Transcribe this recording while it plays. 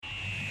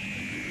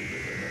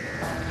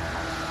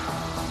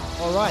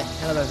All right,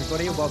 hello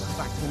everybody, and welcome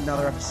back to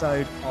another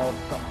episode of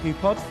Doctor Who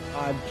Pod.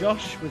 I'm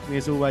Josh. With me,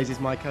 as always, is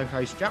my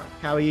co-host Jack.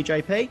 How are you,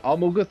 JP?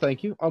 I'm all good,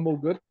 thank you. I'm all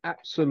good.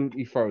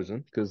 Absolutely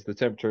frozen because the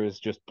temperature has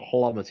just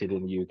plummeted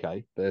in the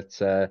UK. But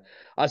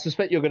I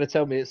suspect you're going to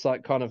tell me it's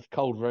like kind of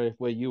cold where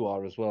you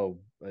are as well,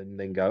 and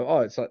then go, oh,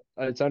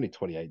 it's only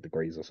 28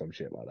 degrees or some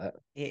shit like that.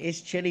 It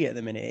is chilly at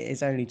the minute. It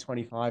is only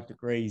 25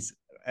 degrees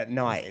at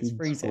night. It's Fucking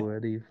freezing.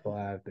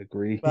 25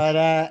 degrees. But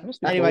It must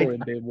be anyway,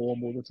 boring being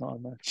warm all the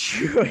time, though.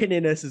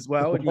 joining us as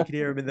well, and you can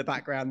hear him in the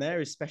background there,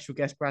 is special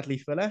guest Bradley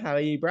Fuller. How are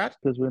you, Brad?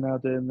 Because we're now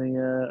doing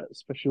the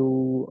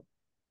special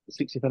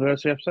 60th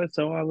anniversary episode,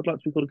 so I would like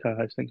to be called a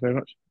co-host. Thanks very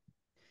much.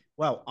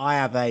 Well, I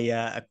have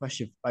a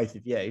question for both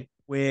of you.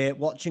 We're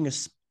watching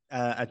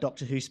a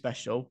Doctor Who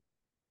special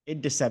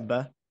in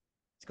December.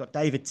 It's got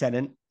David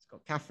Tennant. It's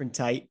got Catherine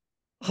Tate.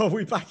 Are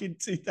we back in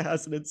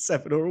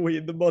 2007 or are we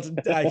in the modern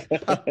day?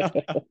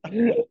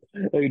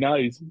 Who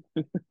knows?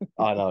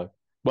 I know.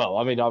 Well,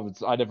 I mean,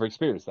 I never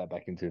experienced that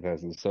back in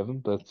 2007,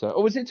 but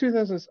or was it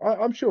 2000?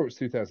 I'm sure it's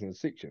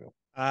 2006. You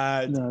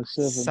know. No,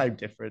 So seven.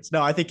 different.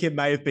 No, I think it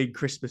may have been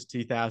Christmas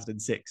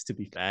 2006. To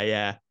be fair,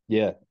 yeah.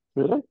 Yeah,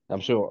 Really? I'm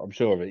sure. I'm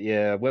sure of it.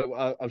 Yeah.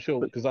 Well, I'm sure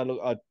But because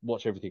I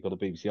watch everything on the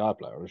BBC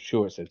iPlayer. I'm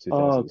sure it said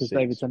because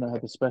David 2006. Tennant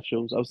had the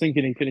specials. I was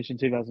thinking he finished in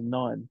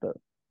 2009, but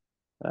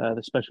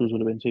the specials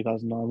would have been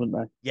 2009, wouldn't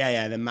they?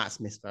 Yeah. Then Matt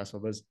Smith's first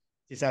one was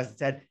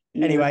 2010.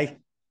 Yeah. Anyway,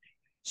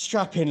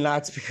 strap in,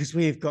 lads, because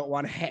we've got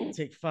one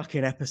hectic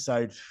fucking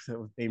episode that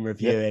we've been Yeah.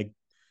 reviewing.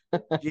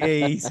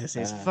 Jesus,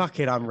 it's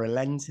fucking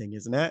unrelenting,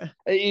 isn't it?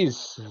 It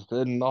is,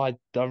 and I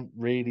don't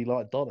really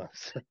like Donna,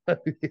 so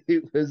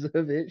it was a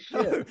bit shit.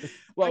 I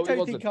Well, it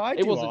don't think wasn't. I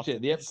It do wasn't after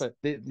shit. The this.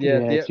 episode,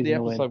 Yeah, she's the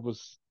annoying. episode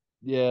was,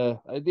 yeah,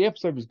 the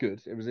episode was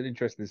good. It was an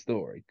interesting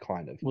story,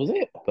 kind of, Was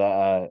it?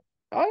 but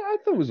I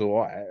thought it was all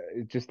right.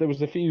 It just there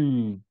was a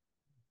few.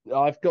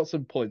 I've got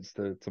some points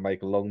to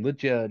make along the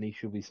journey,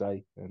 should we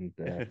say? And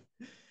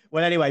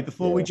Well, anyway,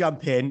 before we yeah,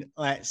 jump in,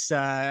 let's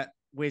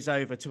whiz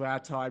over to our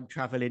time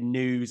traveling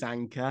news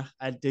anchor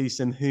and do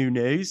some Who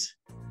news.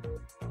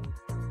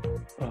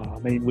 Oh, I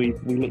mean, we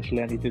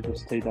literally only did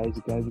this 2 days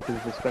ago because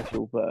of the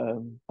special, but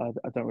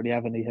I don't really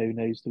have any Who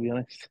news, to be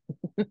honest.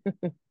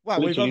 Well,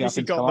 we've Literally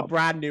obviously nothing's got come the up.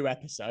 brand new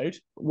episode.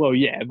 Well,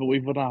 yeah, but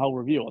we've done a whole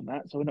review on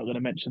that, so we're not going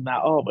to mention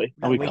that, are we?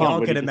 No, And we we can't are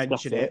really going to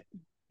discuss mention it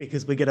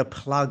because we're going to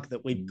plug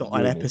that we've got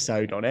an really.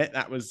 episode on it.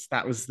 That was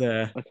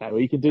the Okay, well,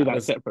 you can do that that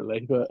was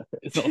separately, but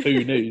it's not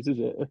Who news, is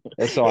it?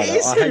 It's all right. it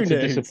is I Who hate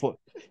to news. disappoint.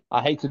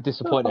 I hate to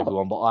disappoint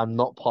everyone, but I'm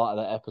not part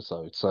of that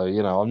episode, so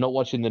I'm not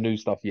watching the new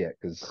stuff yet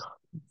because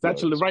It's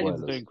actually, the ratings are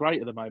spoilers. doing great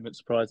at the moment,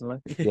 surprisingly.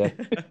 Yeah.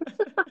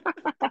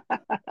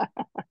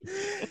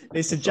 Listen,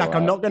 That's all Jack,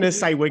 I'm right. not going to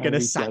say we're going to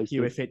Only sack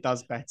you joking. if it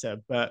does better,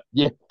 but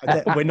Yeah.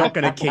 we're not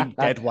going to keep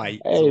dead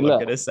weight. Is Hey, all I'm look,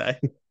 going to say.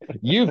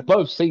 you've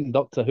both seen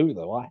Doctor Who,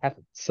 though. I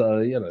haven't.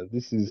 So,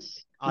 this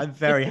is. I'm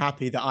very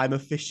happy that I'm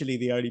officially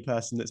the only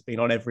person that's been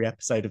on every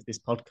episode of this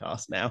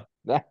podcast now.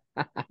 Oh,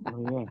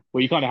 yeah.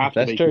 Well, you kind of have to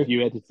That's be true. because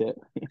you edit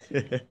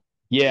it.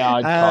 Yeah,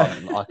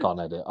 Uh, I can't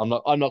edit.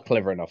 I'm not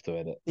clever enough to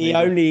edit. the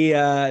only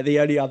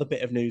other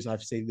bit of news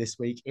I've seen this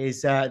week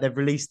is they've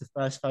released the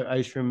first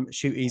photos from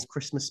Shooty's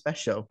Christmas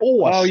special.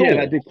 Oh, I Oh, saw yeah,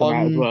 that did come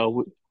out as on.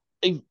 well.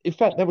 In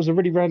fact, that was a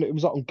really random. It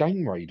was like on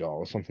Game Radar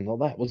or something like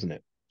that, wasn't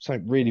it?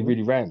 Something really,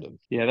 really random.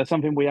 Yeah, that's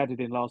something we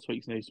added in last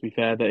week's news, to be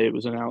fair, that it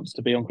was announced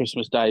to be on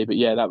Christmas Day. But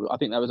yeah, I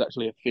think that was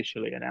actually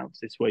officially announced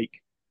this week.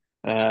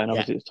 And Yeah,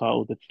 obviously it's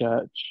titled The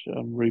Church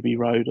on Ruby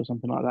Road or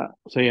something like that.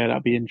 So yeah,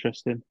 that'd be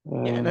interesting.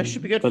 yeah, no,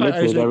 should be good. But Photos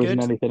literally there look isn't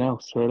good. anything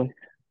else, really.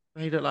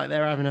 They look like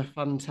they're having a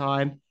fun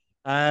time.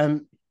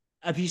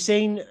 Have you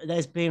seen?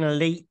 There's been a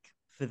leak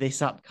for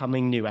this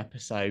upcoming new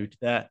episode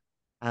that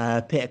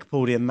Peter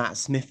Capaldi and Matt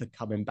Smith are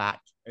coming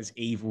back as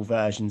evil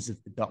versions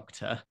of the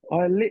Doctor.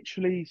 I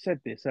literally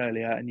said this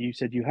earlier, and you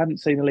said you hadn't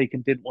seen the leak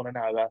and didn't want to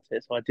know about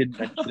it, so I didn't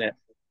mention it.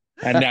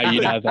 And now you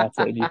know about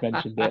it and you've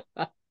mentioned it.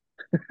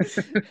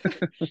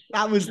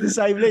 That was the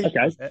same leak.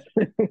 Okay. Was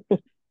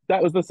it?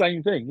 That was the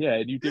same thing, yeah,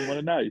 and you didn't want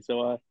to know,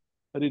 so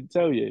I didn't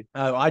tell you.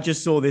 Oh, I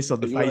just saw this on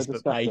the But you want to Facebook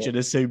discuss page it? and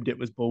assumed it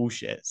was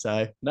bullshit.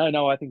 So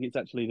No, I think it's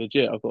actually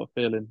legit. I've got a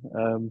feeling.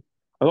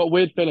 I've got a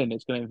weird feeling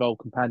it's going to involve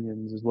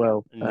companions as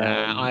well. nah,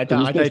 I 'Cause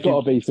don't. I there's don't got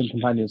to think. be some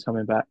companions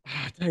coming back.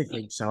 I don't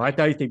think so. I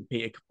don't think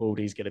Peter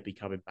Capaldi's going to be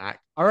coming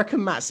back. I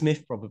reckon Matt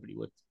Smith probably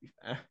would. To be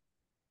fair,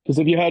 Because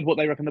have you heard what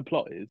they reckon the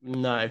plot is?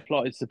 no. The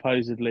plot is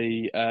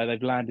supposedly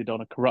they've landed on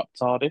a corrupt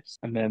TARDIS,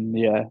 and then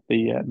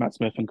the Matt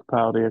Smith and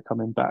Capaldi are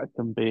coming back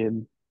and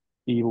being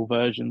evil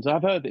versions.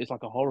 I've heard that it's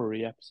like a horror-y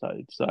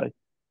episode, so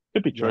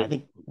could be Yeah, true. I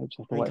think I'll just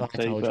have to I wait think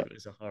and I see, told you but it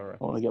was a horror.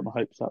 I want to get my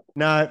hopes up.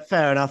 No,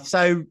 fair enough.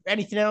 So,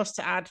 anything else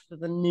to add for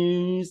the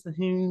news? The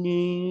Who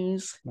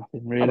news?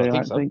 Nothing I really, don't I think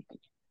don't so. think.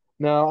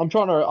 No, I'm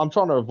trying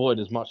to avoid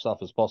as much stuff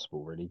as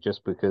possible, really,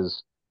 just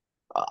because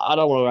I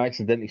don't want to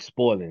accidentally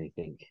spoil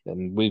anything.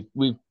 And we've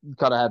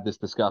kind of had this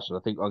discussion. I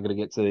think I'm going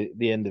to get to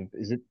the end of,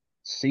 is it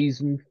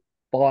season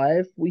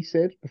 5? We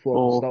said before I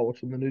could Or start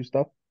watching the new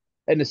stuff.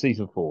 End of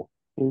season 4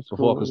 who's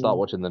before I for could start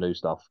watching the new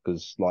stuff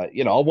because, I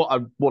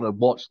want to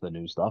watch the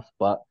new stuff,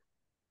 but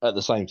at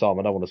the same time,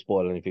 I don't want to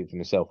spoil anything for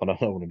myself, and I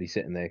don't want to be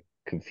sitting there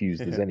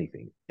confused as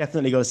anything.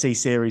 Definitely got to see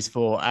series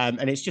 4.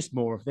 And it's just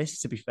more of this,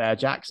 to be fair,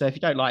 Jack. So if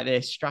you don't like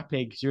this, strap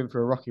in because you're in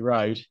for a rocky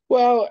road.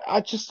 Well,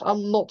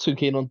 I'm not too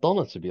keen on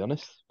Donna, to be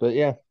honest. But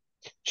yeah,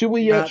 should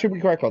we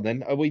crack on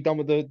then? Are we done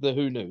with the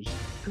Who news?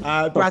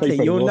 Bradley,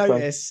 pretty you'll well, so.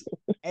 notice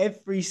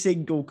every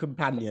single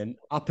companion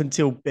up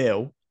until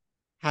Bill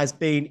has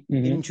been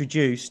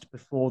introduced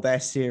before their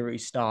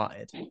series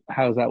started.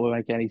 How does that will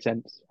make any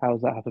sense? How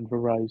does that happen for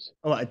Rose?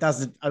 Well, it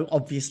doesn't,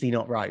 obviously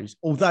not Rose.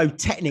 Although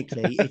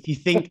technically, if you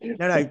think,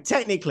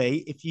 technically,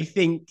 if you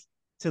think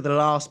to the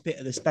last bit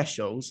of the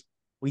specials,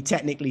 we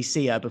technically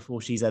see her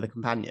before she's the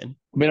companion.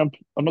 I mean,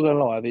 I'm not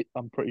gonna lie.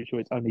 I'm pretty sure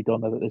it's only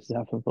Donna that this has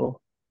happened for.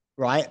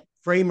 Right?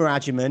 Freema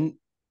Agyeman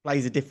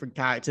plays a different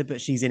character, but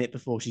she's in it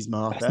before she's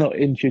Martha. That's not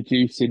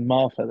introducing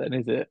Martha, then,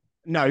 is it?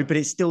 No, but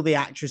it's still the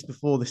actress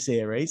before the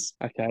series.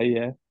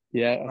 Okay,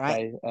 yeah,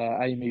 Right. okay.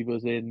 Amy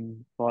was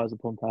in Fires of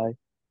Pompeii.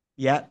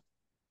 Yeah.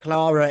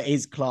 Clara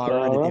is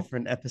Clara in a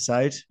different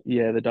episode.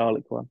 Yeah, the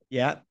Dalek one.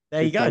 Yeah,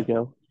 there you go.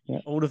 Girl.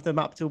 Yeah. All of them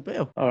up till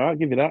Bill. All right, I'll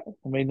give you that.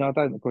 I mean, I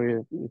don't agree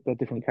if they're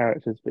different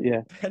characters, but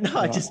yeah. No,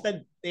 I just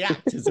meant the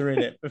actors are in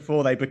it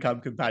before they become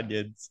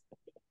companions.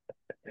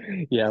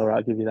 Yeah, all right,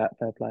 I'll give you that.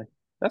 Fair play.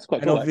 That's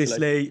quite And cool,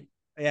 obviously,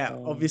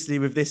 obviously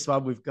with this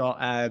one, we've got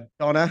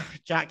Donna.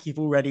 Jack, you've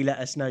already let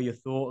us know your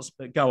thoughts,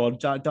 but go on,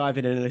 dive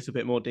in a little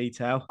bit more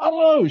detail. I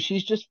don't know.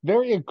 She's just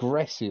very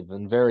aggressive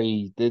and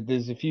very.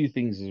 There's a few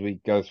things as we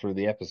go through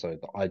the episode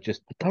that I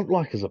don't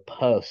like as a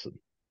person.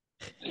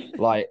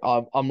 Like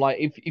I'm like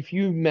if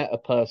you met a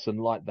person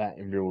like that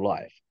in real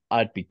life,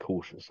 I'd be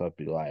cautious. I'd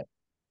be like,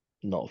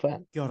 not a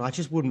fan. God, I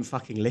just wouldn't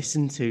fucking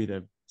listen to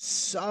them.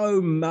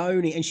 So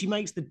moany, and she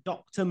makes the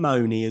doctor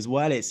moany as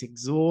well. It's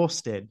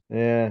exhausting.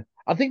 Yeah,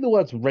 I think the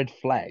word's red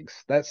flags.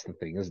 That's the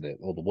thing, isn't it?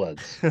 Or the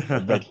words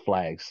red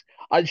flags.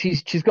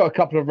 She's got a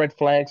couple of red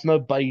flags, no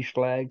beige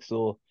flags,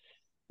 or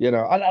I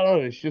don't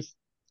know. It's just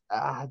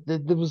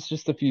there was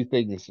just a few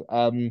things.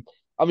 I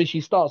mean,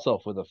 she starts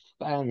off with a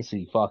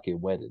fancy fucking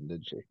wedding,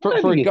 didn't she? I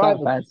don't For a think it's guy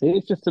that fancy.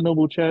 It's just a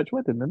normal church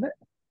wedding, isn't it?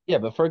 Yeah,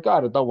 but for a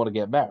guy that don't want to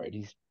get married,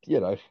 he's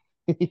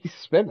he's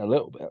spent a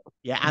little bit.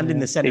 Yeah, and in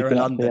the centre of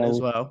London as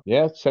well.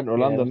 Yeah, centre of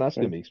Yeah, London, that's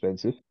true. going to be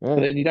expensive. But Yeah.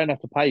 then you don't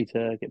have to pay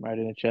to get married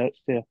in a church,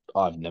 do you?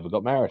 I've never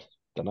got married.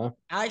 Don't know.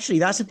 Actually,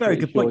 that's a very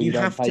Pretty good point. sure You you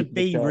don't have pay to for the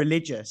be church.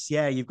 religious.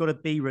 Yeah, you've got to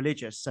be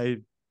religious. So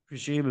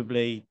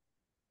presumably,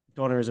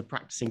 Donna is a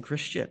practicing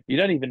Christian. You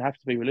don't even have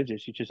to be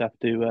religious. You just have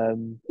to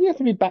You have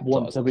to be baptized.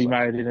 want to be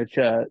married in a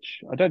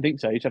church. I don't think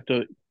so. You just have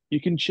to.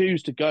 You can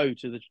choose to go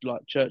to the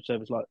church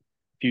service a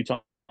few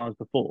times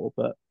before,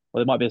 but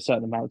there might be a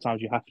certain amount of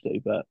times you have to.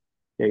 But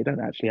yeah, you don't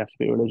actually have to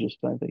be religious.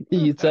 I don't think.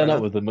 You Fair turn up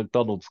enough. with a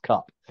McDonald's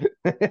cup.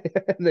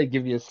 They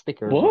give you a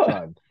sticker What? every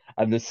time.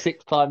 And the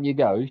sixth time you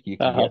go, you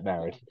can get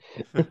married.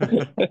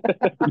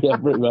 Yeah,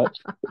 pretty much.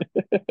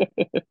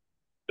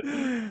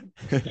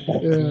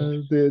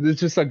 There's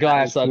just a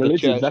guy outside the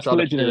religion. church That's trying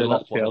to religion in a peel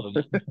off one of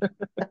nutshell.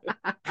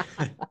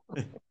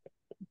 them.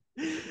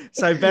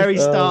 So very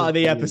start of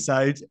the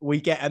episode, we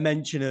get a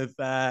mention of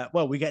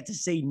we get to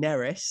see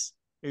Neris,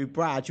 who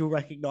Brad you'll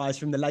recognise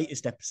from the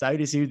latest episode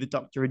is who the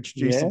Doctor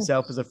introduced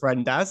himself as a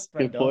friend as.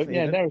 Good point.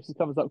 Yeah, Neris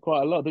comes up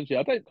quite a lot, doesn't she?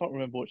 Can't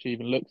remember what she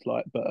even looks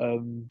like, but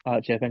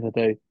actually I think I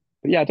do.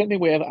 But yeah, I don't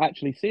think we ever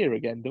actually see her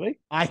again, do we?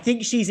 I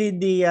think she's in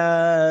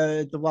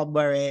the one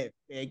where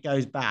it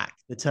goes back,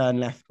 the turn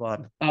left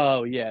one.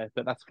 Oh yeah,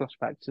 but that's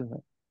flashbacks, isn't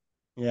it?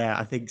 Yeah,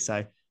 I think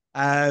so.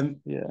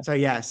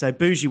 So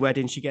bougie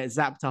wedding, she gets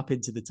zapped up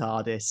into the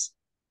TARDIS,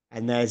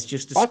 and there's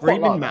just a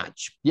screaming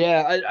match.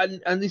 Yeah,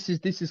 and this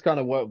is kind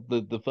of what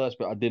the first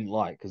bit I didn't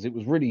like because it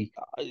was really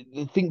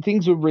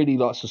things were really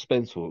like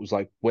suspenseful. It was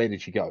like, where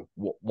did she go?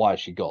 Why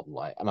has she gone?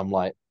 Like, and I'm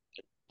like,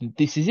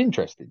 this is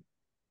interesting.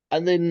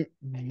 And then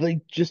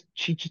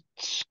she just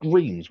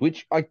screams,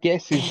 which I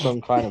guess is some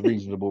kind of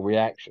reasonable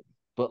reaction.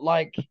 But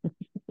like,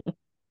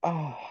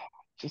 I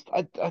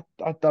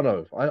don't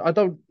know. I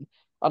don't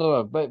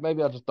know.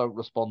 Maybe I just don't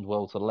respond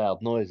well to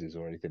loud noises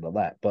or anything like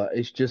that. But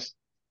it's just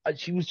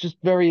she was just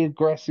very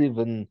aggressive,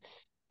 and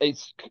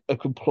it's a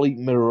complete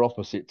mirror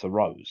opposite to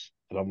Rose.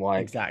 And I'm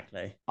like,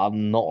 exactly.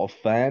 I'm not a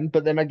fan.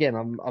 But then again,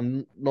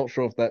 I'm not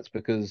sure if that's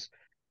because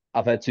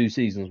I've had 2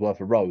 seasons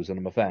worth of Rose, and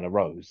I'm a fan of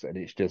Rose, and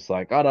it's just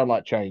like I don't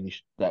like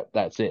change.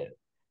 That's it.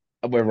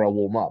 And whether I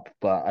warm up,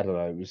 but I don't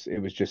know.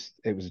 It was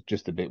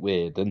just a bit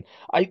weird, and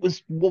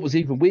what was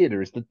even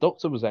weirder is the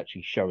Doctor was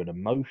actually showing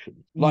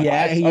emotion. Like,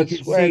 yeah, you I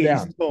can swear see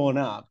down, he's torn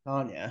up,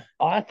 can't you?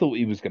 I thought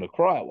he was going to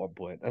cry at one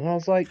point, and I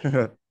was like,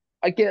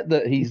 I get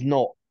that he's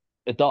not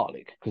a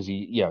Dalek because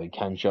he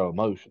can show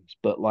emotions,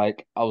 but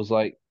like I was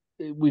like,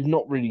 we've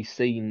not really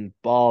seen,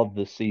 bar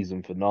the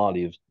season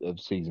finale of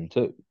season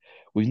 2.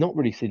 We've not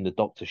really seen the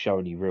Doctor show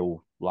any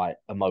real like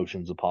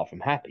emotions apart from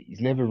happy.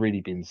 He's never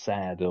really been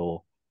sad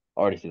or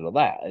anything like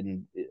that.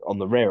 And on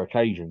the rare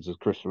occasions as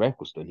Christopher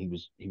Eccleston, he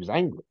was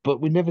angry,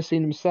 but we've never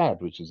seen him sad,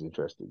 which is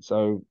interesting.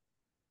 So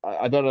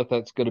I don't know if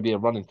that's going to be a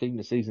running theme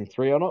to season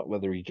 3 or not,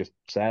 whether he's just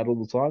sad all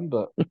the time.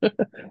 But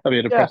I mean,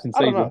 a depressing I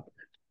don't season. know.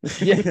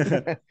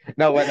 Yeah.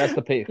 No, wait, that's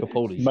the Peter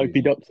Capaldi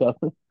Mopey season. Doctor.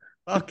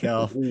 Fuck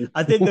off. What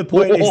I think the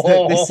point is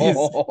that this is.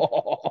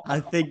 I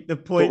was think the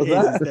point is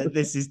that? that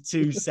this is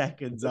 2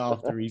 seconds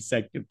after he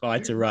said goodbye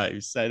to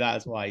Rose, so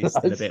that's why he's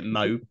still a bit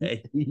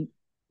mopey.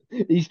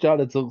 He's trying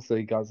to talk so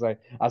he can't say.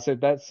 I said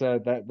that's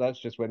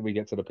just when we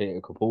get to the Peter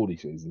Capaldi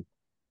season.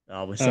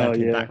 Oh, we're Oh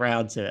circling yeah, back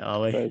round to it,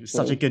 are we? very It was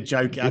such a true. good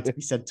joke. It had to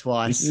be said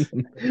twice.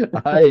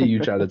 I hear you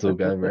trying to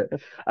talk over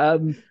it.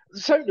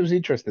 Something that was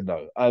interesting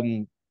though.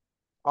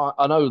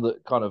 I know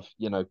that kind of,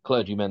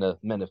 clergymen are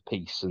men of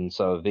peace and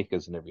so are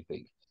vicars and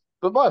everything.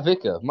 But my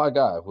vicar, my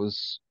guy,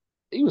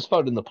 he was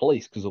phoning the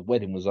police because a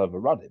wedding was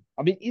overrunning.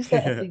 I mean, is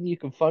that a thing you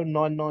can phone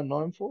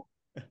 999 for?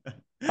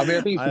 I mean,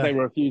 I think it's because I, they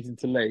were refusing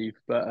to leave,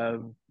 but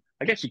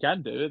I guess you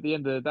can do it. At the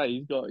end of the day,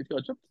 he's got a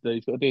job to do.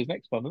 He's got to do his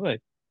next one,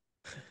 hasn't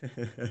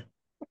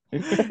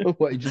he?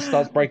 What, he just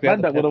starts breaking out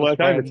Man the don't want to pepper work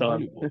spray and overtime.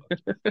 holy water.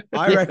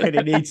 I reckon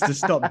it needs to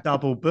stop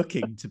double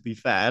booking, to be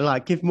fair.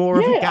 Like, give more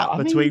of a Yeah, gap I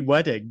between mean,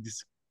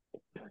 weddings.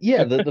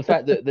 yeah, the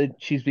fact that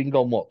she's been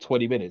gone, what,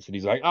 20 minutes, and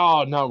he's like,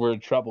 oh, no, we're in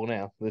trouble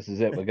now. This is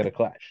it. We're going to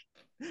clash.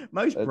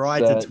 Most It's,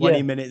 brides are 20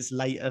 yeah, minutes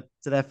later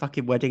to their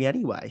fucking wedding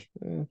anyway.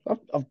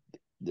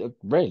 I've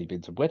rarely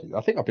been to weddings.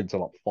 I think I've been to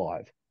like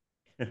five.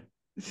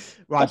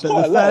 Right, That's but the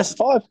quite a lot. first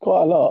Five's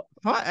quite a lot.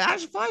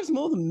 actually five's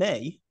more than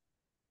me.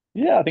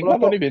 Yeah, I think Well,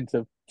 I've only been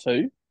to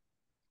two.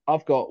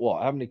 I've got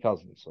what? How many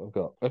cousins? I've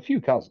got a few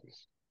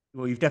cousins.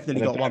 Well, you've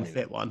definitely And a got one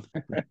family fit one.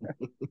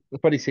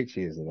 26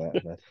 years of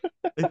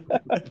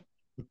that.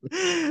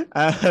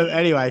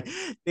 Anyway,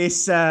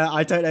 this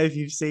I don't know if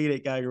you've seen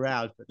it going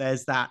around, but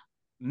there's that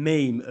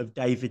meme of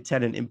David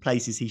Tennant in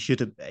places he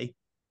shouldn't be.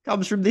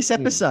 Comes from this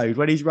episode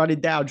when he's running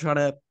down trying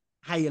to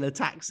hail a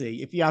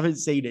taxi. If you haven't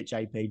seen it,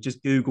 JP,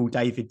 just Google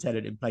David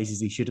Tennant in places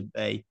he shouldn't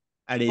be,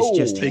 and it's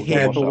just Be Oh,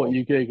 don't watch him. careful that what one.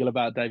 you Google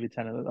about David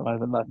Tennant at the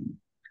moment, though.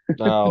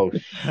 Oh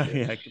shit.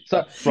 Yeah,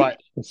 So right,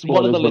 The so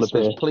one of the spoilers will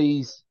listeners, appear.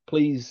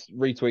 please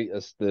retweet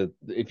us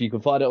if you can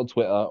find it on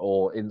Twitter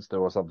or Insta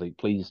or something,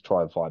 please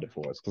try and find it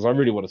for us because I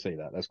really want to see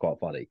that. That's quite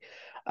funny.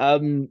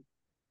 Um,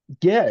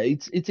 yeah,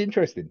 it's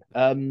interesting.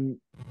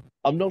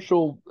 I'm not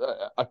sure.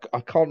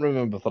 I can't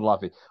remember for the life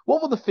of me.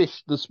 What were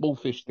the small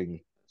fish thing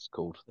it's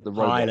called? The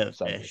robot pilot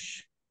something.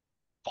 fish.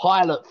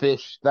 Pilot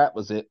fish. That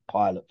was it.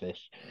 Pilot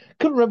fish.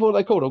 Couldn't remember what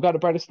they called. I'm going to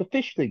Brad. It's the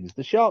fish things,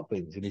 the shark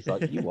things, and he's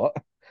like, "You what?"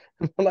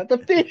 I'm like the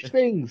fish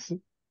things.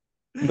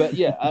 But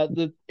yeah,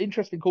 the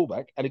interesting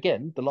callback, and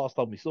again, the last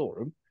time we saw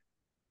him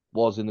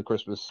was in the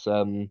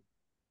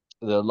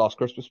last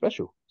Christmas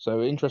special.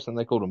 So interesting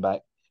they called him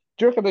back.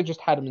 Do you reckon they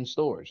just had him in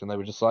storage and they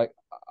were just like,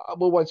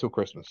 we'll wait till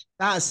Christmas?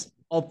 That's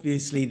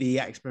obviously the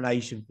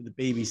explanation for the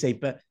BBC,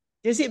 but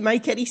does it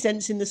make any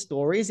sense in the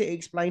story? Is it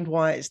explained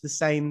why it's the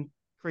same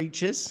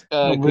creatures?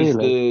 Not Because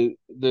really.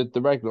 the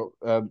Ragnarok,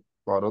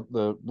 right on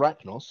the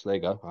Rachnos, there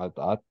you go.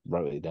 I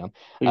wrote it down.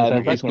 You say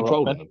Is Ragnarok,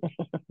 controlling then.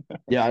 them.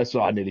 Yeah, that's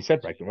what I nearly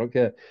said Ragnarok.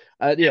 Yeah,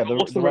 Yeah, yeah. but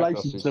what's The the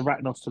relation Rachnos to the is.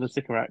 Rachnos to the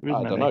Sycorax? I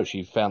Isn't don't any? know.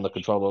 She found the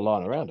controller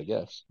lying around. I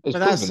guess it's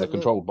But proven that's they're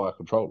controlled by a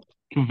controller.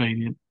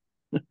 Convenient.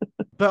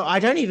 but I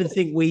don't even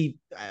think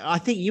I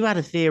think you had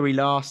a theory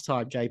last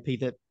time, JP,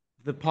 that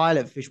the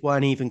pilot fish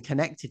weren't even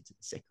connected to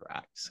the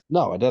Sycorax.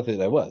 No, I don't think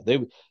they were.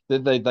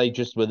 They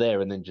just were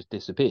there and then just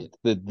disappeared.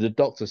 The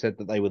doctor said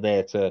that they were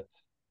there to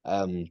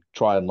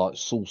try and like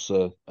source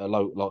a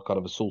low like kind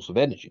of a source of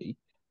energy,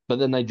 but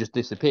then they just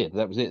disappeared.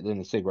 That was it. Then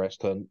the cigarettes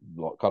turned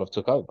like kind of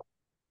took over,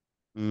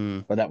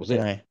 but that was Don't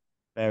it. know.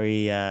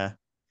 Very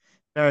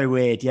very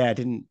weird. Yeah,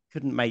 didn't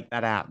couldn't make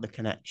that out, the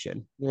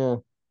connection. Yeah.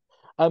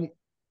 Um,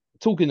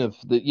 Talking of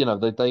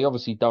they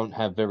obviously don't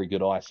have very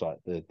good eyesight,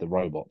 the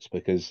robots,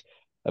 because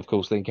of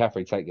course then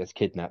Catherine Tate gets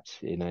kidnapped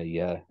in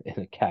a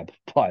cab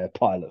by a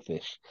pilot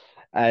fish,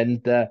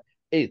 and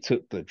it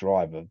took the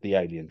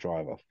alien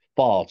driver,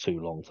 far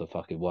too long to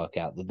fucking work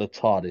out that the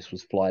TARDIS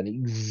was flying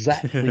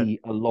exactly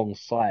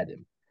alongside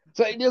him.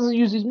 So he doesn't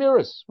use his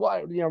mirrors.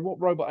 What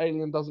robot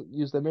alien doesn't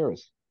use their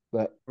mirrors?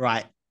 But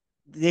Right.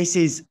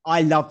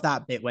 I love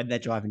that bit when they're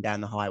driving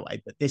down the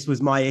highway, but this was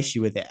my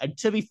issue with it. And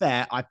to be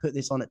fair, I put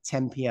this on at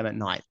 10 p.m. at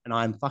night and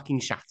I'm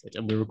fucking shattered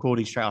and we're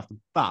recording straight after.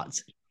 But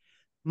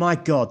my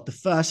God, the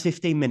first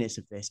 15 minutes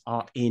of this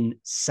are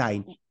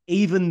insane.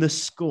 Even the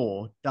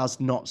score does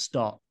not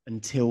stop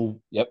until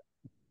yep.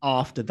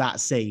 after that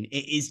scene.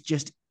 It is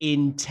just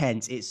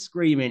intense. It's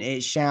screaming,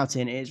 it's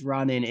shouting, it's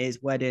running,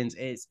 it's weddings,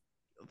 it's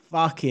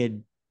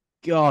fucking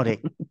God,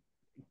 it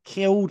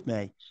killed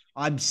me.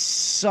 I'm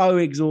so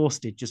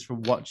exhausted just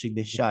from watching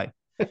this show.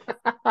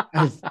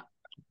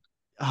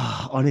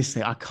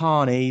 Honestly, I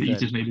can't even. You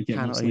just need to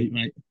get more sleep,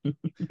 mate.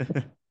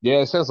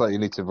 Yeah, it sounds like you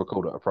need to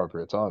record at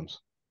appropriate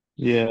times.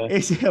 Yeah.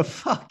 It's a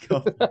fuck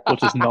off. Or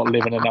just not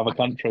live in another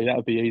country. That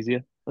would be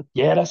easier.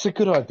 Yeah, that's a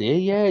good idea.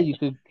 Yeah, you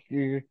could.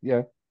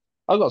 Yeah,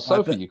 I got a Right,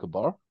 sofa but you could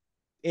borrow.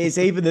 it's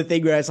even the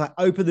thing where it's like,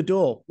 open the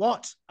door.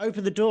 What?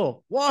 Open the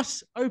door.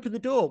 What? Open the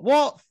door.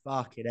 What?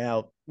 Fucking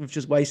hell. We've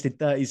just wasted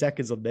 30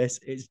 seconds on this.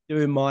 It's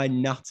doing my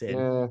nutting.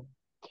 Yeah.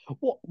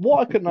 What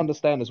I couldn't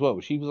understand as well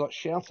was she was like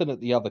shouting at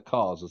the other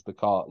cars as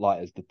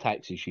the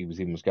taxi she was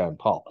in was going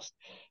past.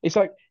 It's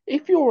like,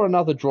 if you're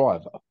another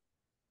driver,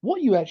 what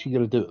are you actually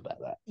going to do about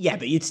that? Yeah,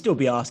 but you'd still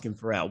be asking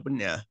for help,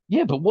 wouldn't you?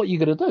 Yeah, but what are you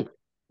going to do?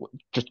 What,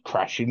 just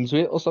crash into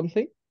it or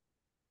something?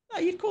 No,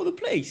 you'd call the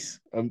police.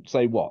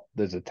 Say what?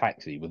 There's a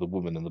taxi with a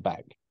woman in the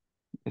back.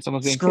 If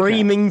someone's being kidnapped.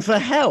 Screaming for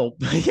help.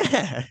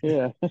 Yeah.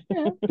 Yeah.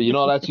 Yeah, but you're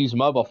not allowed to use a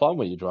mobile phone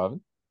when you're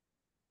driving.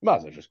 Might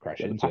as well just crash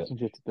Get the into it.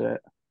 passenger to do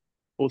it.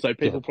 Also, Get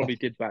the people probably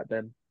did back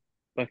then,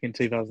 back in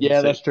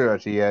Yeah, that's 2006. true.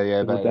 Actually,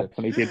 yeah. People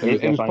definitely did It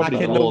use their was phone Back probably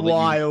to in do the law that you-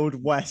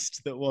 wild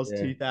west that was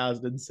Yeah.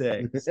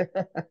 2006.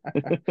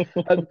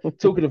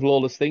 Talking of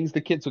lawless things, the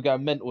kids were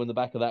going mental in the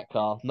back of that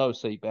car. No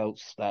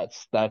seatbelts.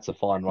 That's a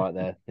fine right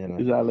there. You know.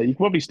 Exactly. You could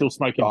probably still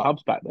smoke in Right.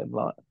 pubs back then.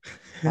 Like,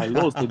 no,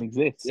 laws didn't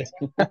exist.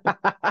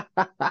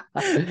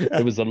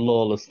 It was a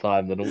lawless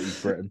time, the naughty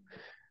Britain.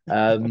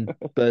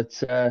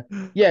 But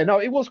yeah, no,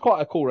 it was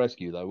quite a cool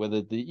rescue though, where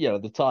the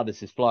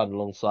TARDIS is flying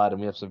alongside, and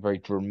we have some very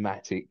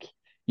dramatic,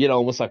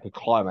 almost like a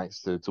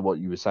climax to what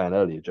you were saying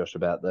earlier, Josh,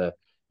 about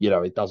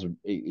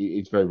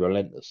it's very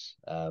relentless.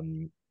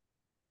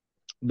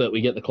 But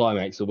we get the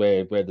climax of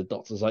where the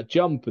doctor's like,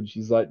 jump, and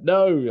she's like,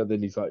 no, and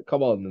then he's like,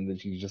 come on, and then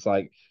she's just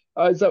like,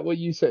 oh, is that what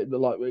you said?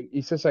 Like,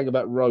 he says something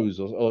about Rose,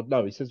 or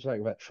no, he says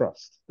something about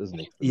trust, doesn't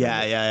he?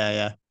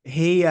 Yeah.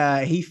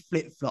 He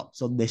flip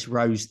flops on this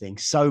Rose thing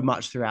so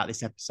much throughout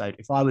this episode.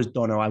 If I was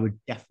Donna, I would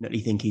definitely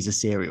think he's a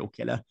serial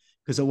killer.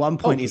 Because at one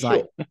point he's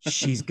like,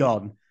 she's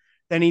gone.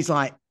 Then he's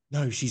like,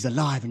 no, she's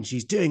alive and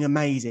she's doing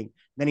amazing.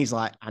 Then he's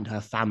like, and her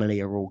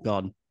family are all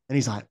gone. And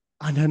he's like,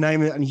 and her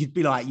name, and you'd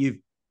be like, you've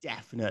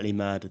definitely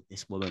murdered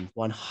this woman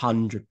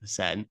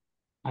 100%.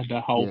 And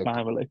her whole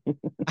family.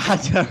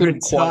 And her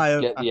Couldn't quite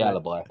entire get the family.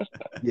 alibi.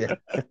 Yeah.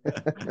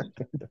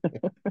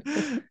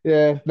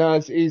 Yeah, no,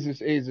 it is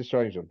a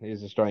strange one. It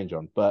is a strange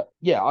one. But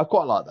yeah, I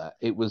quite like that.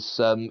 It was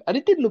and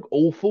it didn't look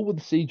awful with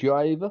the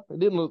CGI either. It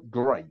didn't look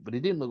great, but it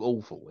didn't look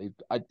awful.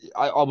 I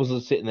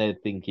wasn't sitting there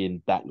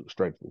thinking that looks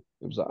dreadful.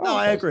 It was like, No,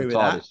 I agree with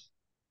that.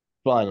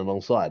 Flying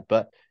alongside.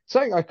 But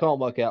something I can't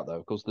work out though,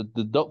 of course,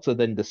 the doctor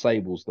then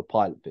disables the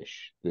pilot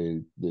fish,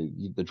 the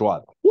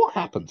driver. What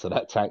happened to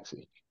that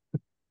taxi?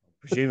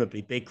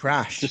 Presumably big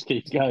crash. Just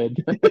keeps going.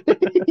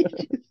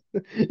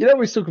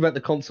 We talk about the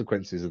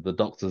consequences of the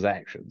doctor's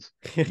actions.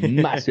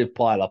 Massive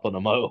pile up on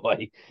a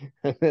motorway.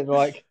 And then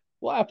like,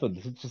 what happened?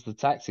 It's just a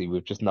taxi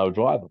with just no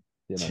driver.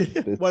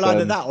 Well,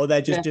 either that or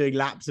they're just doing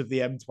laps of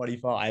the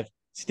M25,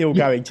 still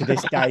going to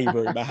this day,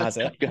 rumor has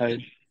it.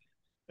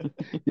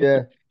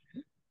 Yeah.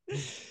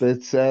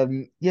 But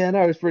no,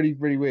 it's really,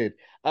 really weird.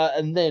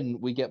 And then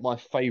we get my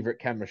favorite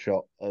camera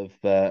shot of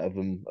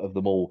them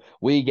all.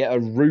 We get a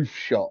roof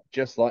shot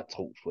just like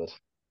Torchwood.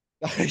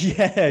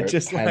 Yeah,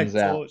 just like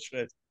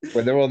Torchwood.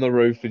 When they're on the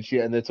roof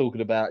and they're talking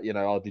about,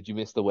 oh, did you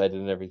miss the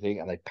wedding and everything?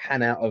 And they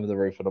pan out over the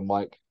roof, and I'm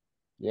like,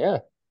 yeah,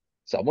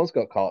 someone's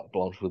got carte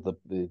blanche with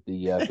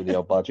the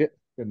old budget.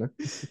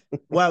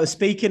 Well,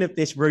 speaking of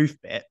this roof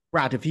bit,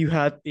 Brad, have you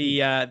heard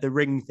the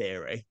ring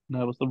theory?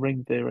 No, what's the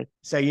ring theory?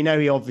 So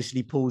he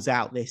obviously pulls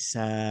out this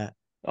the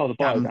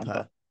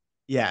bio.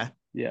 Yeah.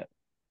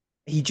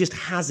 He just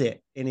has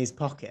it in his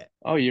pocket.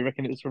 Oh, you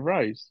reckon it's for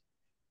Rose?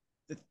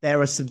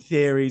 There are some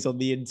theories on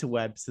the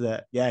interwebs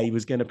that he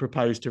was going to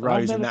propose to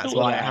Rose, and that's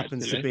why it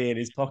happens to be in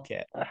his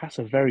pocket. That's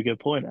a very good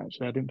point,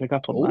 actually. I didn't pick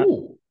up on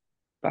that.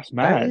 That's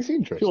mad. That is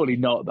interesting. Surely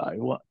not, though.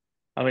 What?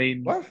 I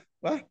mean, what?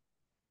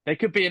 There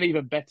could be an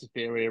even better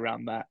theory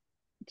around that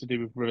to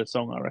do with River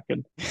Song, I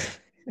reckon.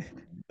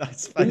 I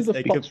suppose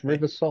they could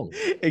River Song.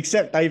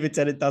 Except David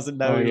Tennant doesn't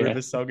know who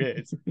River Song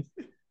is.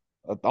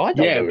 I don't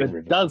know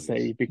but does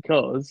he?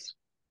 Because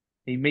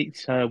he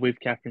meets her with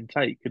Catherine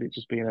Tate. Could it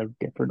just be in a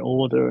different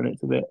order and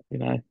it's a bit,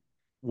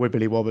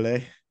 wibbly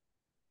wobbly,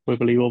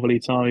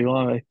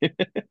 timey-wimey?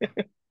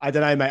 I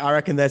don't know, mate. I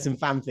reckon there's some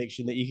fan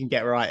fiction that you can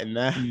get right in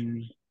there.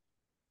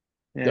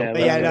 Yeah,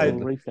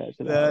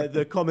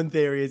 the common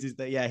theory is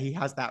that he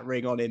has that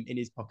ring on him in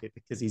his pocket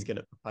because he's going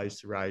to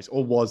propose to Rose,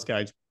 or was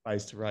going to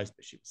propose to Rose,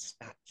 but she was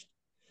snatched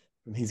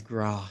from his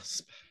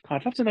grasp.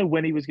 I'd love to know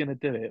when he was going to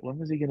do it. When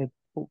was he going to,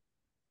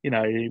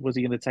 was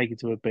he going to take her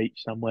to a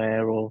beach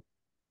somewhere, or,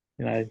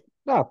 no,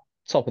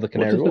 top of the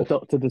Canary Wharf. What does the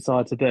doctor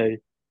decide to do?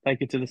 Take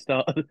her to the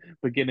start,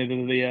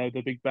 beginning of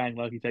the Big Bang,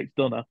 like he takes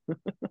Donna.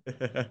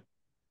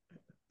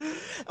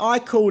 I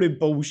called him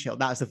bullshit.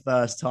 That's the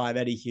first time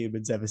any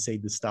human's ever seen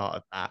the start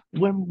of that.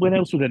 When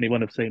else would anyone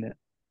have seen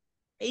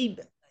it?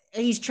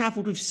 He's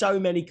travelled with so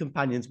many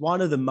companions. One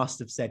of them must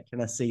have said,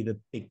 "Can I see the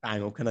Big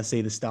Bang, or can I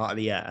see the start of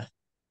the Earth?"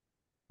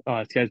 Oh,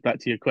 it goes back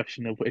to your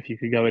question of if you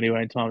could go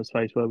anywhere in time and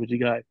space, where would you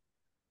go?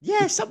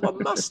 Yeah, someone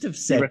must have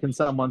said. You reckon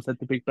someone said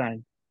the Big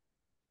Bang?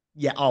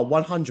 Yeah,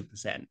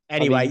 100%.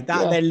 Anyway,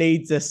 then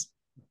leads us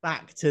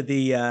back to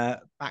the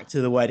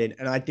wedding,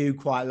 and I do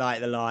quite like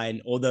the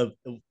line, or the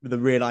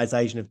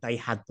realization of they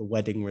had the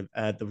wedding,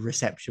 the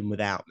reception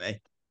without me.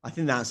 I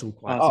think that's all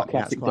quite.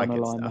 Classic Donna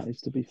line. That is,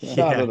 to be fair.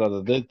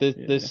 No.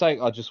 There's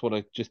something I just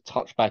want to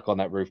touch back on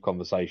that roof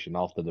conversation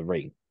after the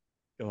ring.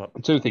 Go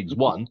on. Two things.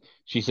 One,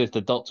 she says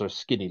the Doctor is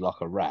skinny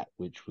like a rat,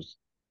 which was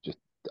just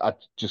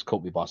just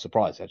caught me by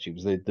surprise. Actually, it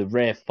was the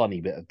rare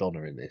funny bit of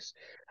Donna in this.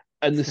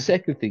 And the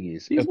second thing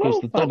is, He's of course,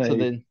 well the Doctor funny.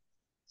 then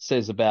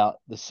says about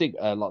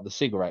like the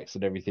cigarettes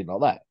and everything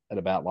like that, and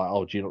about like,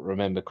 oh, do you not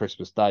remember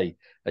Christmas Day?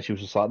 And she was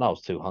just like, no, I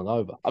was too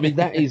hungover. I mean,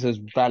 that is a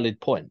valid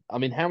point. I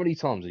mean, how many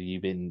times have you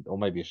been, or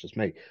maybe it's just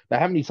me, but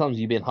how many times have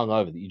you been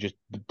hungover that you just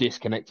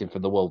disconnected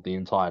from the world the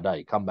entire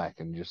day, come back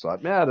and just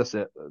like, yeah, that's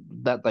it.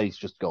 That day's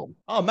just gone.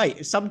 Oh,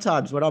 mate,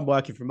 sometimes when I'm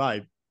working from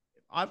home,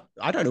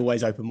 I don't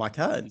always open my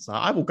curtains.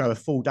 Like, I will go a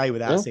full day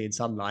without Yeah. seeing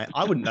sunlight.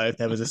 I wouldn't know if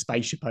there was a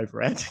spaceship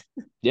overhead.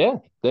 Yeah,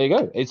 there you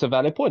go. It's a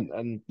valid point,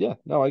 and yeah,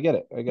 no, I get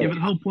it. I get Yeah, it. but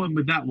the whole point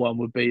with that one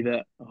would be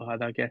that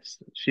I guess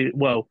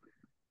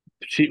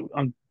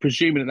I'm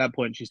presuming at that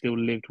point she still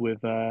lived with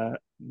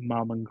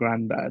mum and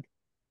granddad.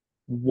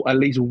 At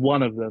least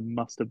one of them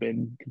must have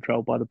been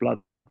controlled by the blood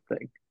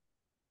thing.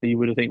 So you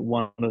would have think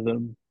one of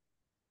them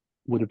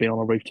would have been on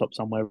a rooftop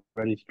somewhere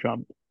ready to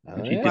jump,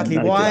 and she Yeah,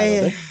 didn't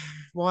Bradley, notice.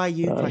 why are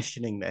you So,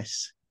 questioning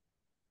this?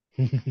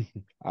 I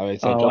mean,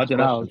 so oh, I John's don't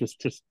know. question.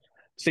 Just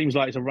seems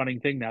like it's a running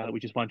thing now that we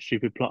just find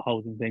stupid plot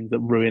holes and things that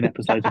ruin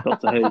episodes of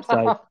Doctor Who. So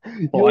thought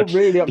You're I'd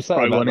really just upset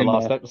throw about one the in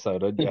last there.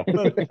 episode, aren't you?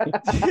 Well,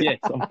 Yes,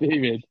 I'm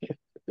fuming.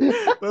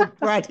 well,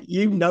 Brad,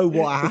 you know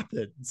what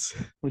happens.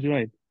 What do you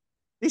mean?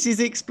 This is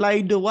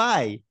explained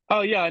away.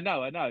 Oh yeah, I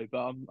know,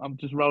 but I'm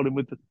just rolling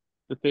with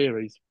the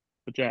theories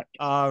for Jack.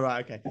 All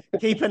right, okay.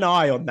 Keep an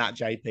eye on that,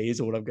 JP, is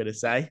all I'm going to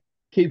say.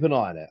 Keep an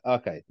eye on it.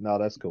 Okay, no,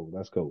 that's cool.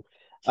 That's cool.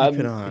 Keep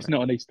an eye on It's it.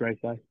 not an Easter egg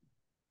though.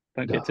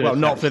 Don't get too Well,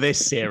 not attached. for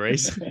this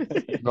series.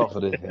 Not for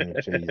this.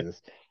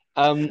 Jesus.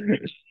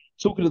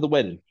 Talking of the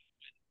wedding.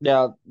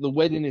 Now, the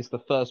wedding is the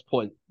first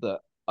point that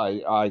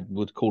I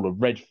would call a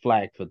red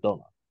flag for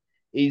Donna.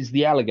 Is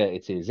the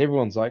alligator tears.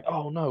 Everyone's like,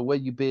 oh no, where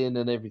you been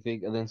and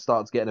everything, and then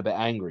starts getting a bit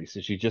angry. So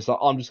she's just like,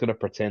 I'm just gonna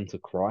pretend to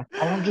cry.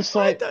 And I'm just I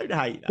like, don't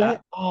hate that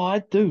that. oh, I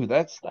do.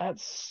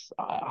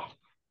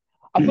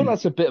 I feel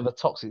that's a bit of a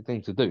toxic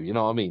thing to do. You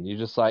know what I mean? You're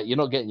just like, you're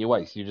not getting your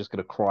way, so you're just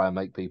gonna cry and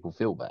make people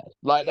feel bad.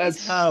 Like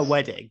It's her that's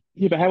wedding.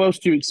 Yeah, but how else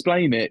do you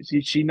explain it?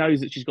 She knows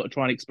that she's got to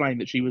try and explain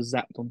that she was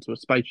zapped onto a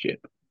spaceship.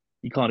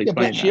 You can't yeah,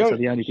 but explain that, so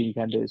the only thing you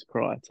can do is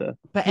cry to.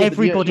 But yeah, but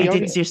everybody the did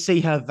only just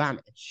see her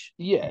vanish.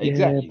 yeah, Yeah,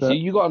 exactly. So but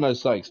you gotta know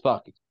something's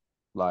fucking.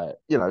 Like,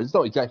 it's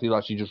not exactly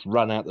like she just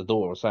ran out the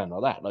door or something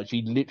like that. Like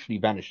she literally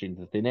vanished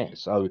into thin air.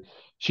 So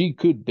she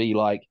could be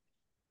like,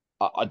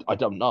 I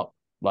don't know.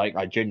 Like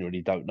I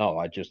genuinely don't know.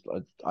 I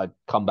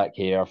come back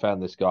here. I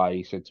found this guy.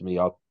 He said to me,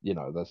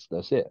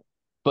 that's it.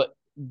 But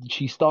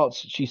she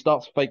starts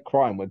fake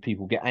crying when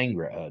people get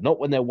angry at her. Not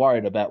when they're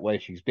worried about where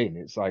she's been.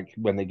 It's like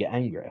when they get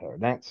angry at her.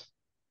 And that's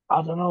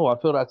I don't know. I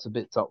feel that's a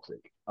bit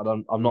toxic.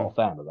 I'm not Mm. a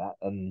fan of that.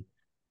 And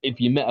if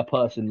you met a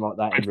person like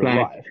that in red real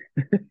flag.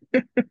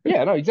 life,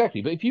 yeah, no,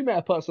 exactly. But if you met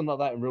a person like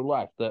that in real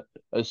life, that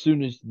as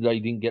soon as they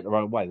didn't get their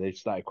own way, they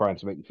started crying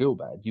to make you feel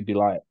bad, you'd be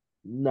like,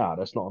 nah,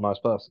 that's not a nice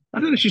person. I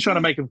don't know if she's trying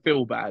to make him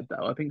feel bad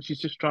though. I think she's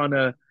just trying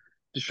to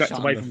distract Shut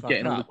him away the from fuck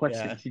getting all the up. Yeah.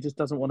 questions. She just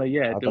doesn't want to, I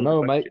deal don't with the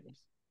know, mate. questions.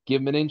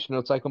 Give him an inch and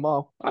he'll take a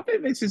mile. I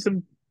think this is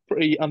some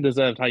pretty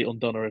undeserved hate on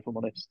Donna, if I'm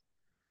honest.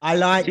 I She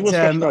liked was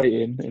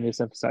frustrating in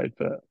this episode,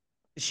 but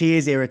she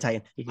is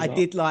irritating. it I was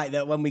did like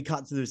that when we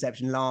cut to the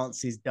reception,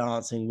 Lance is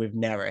dancing with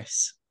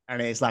Neris,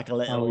 and it's like a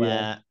little oh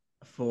yeah.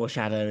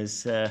 foreshadow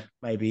as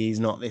maybe he's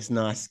not this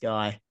nice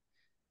guy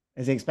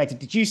as expected.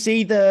 Did you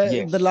see the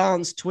Yes.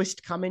 Lance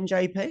twist come in,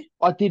 JP?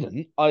 I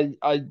didn't.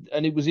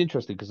 And it was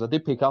interesting because I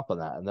did pick up on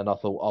that, and then I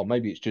thought, oh,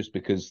 maybe it's just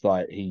because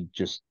like he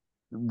just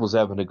was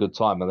having a good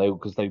time, and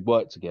because they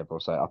worked together or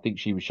so. I think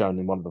she was shown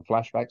in one of the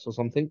flashbacks or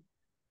something.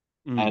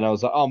 And I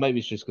was like, oh, maybe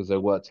it's just because they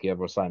worked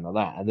together or something like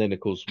that. And then, of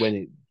course, when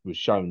it was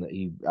shown that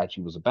he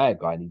actually was a bad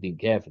guy and he didn't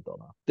care for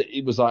Donna,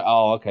 it was like,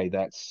 oh, okay,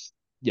 that's,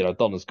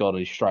 Donna's gone.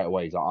 And straight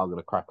away, he's like, I'm going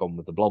to crack on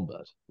with the blonde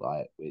bird.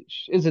 Like,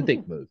 which is a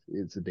dick move.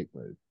 It's a dick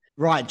move.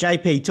 Right,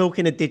 JP,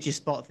 talking of did you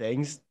spot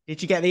things? Did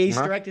you get the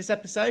Easter egg this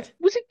episode?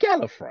 Was it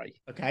Gallifrey?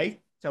 Okay,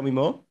 tell me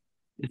more.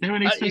 Is there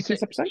an Easter egg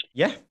this episode?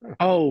 Yeah.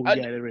 Oh yeah,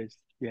 there is.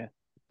 Yeah.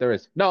 There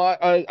is. No,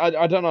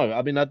 I don't know.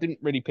 I mean, I didn't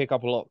really pick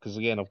up a lot because,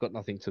 again, I've got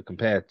nothing to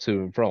compare to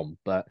and from.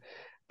 But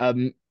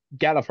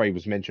Gallifrey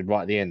was mentioned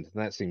right at the end,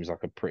 and that seems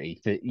like a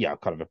pretty, kind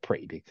of a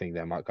pretty big thing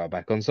they might go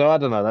back on. So I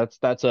don't know.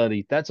 That's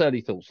early. That's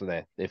early thoughts are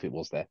there if it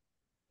was there.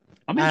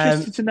 I'm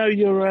interested to know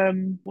your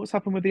what's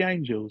happened with the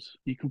Angels.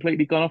 You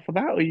completely gone off of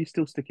that, or are you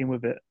still sticking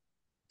with it?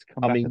 To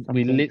come I back mean, at some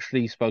we point?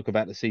 literally spoke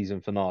about the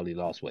season finale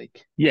last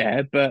week.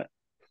 Yeah, but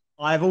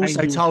I've also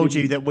Angels told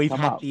you didn't that we've come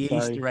had up, the so-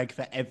 Easter egg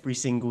for every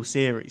single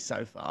series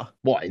so far.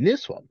 What, in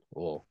this one?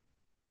 Or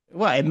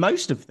Well, in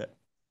most of them.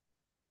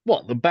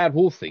 what? The Bad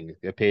Wolf thing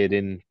appeared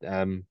in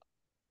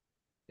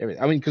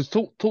everything. I mean, because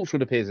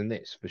Torchwood appears in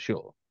this for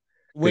sure.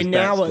 We're 'Cause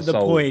now that's at the the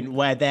sole- point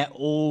where they're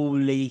all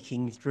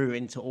leaking through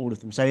into all of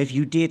them. So if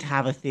you did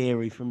have a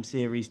theory from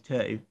series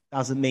 2,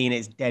 doesn't mean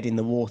it's dead in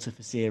the water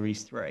for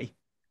series 3.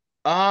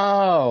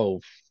 Oh,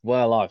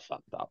 well, I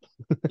fucked up.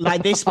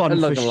 Like this one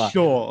I'm not for gonna lie.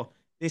 sure.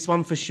 This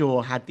one for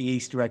sure had the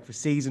Easter egg for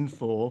season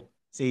 4,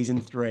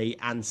 season 3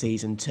 and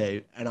season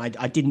 2, and I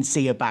didn't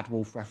see a Bad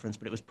Wolf reference,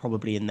 but it was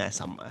probably in there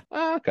somewhere.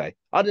 Okay.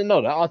 I didn't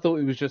know that. I thought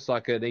it was just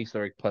like an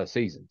Easter egg per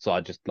season. So I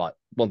just like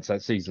once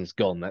that season's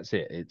gone, that's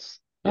it. It's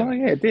Oh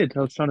yeah, it did.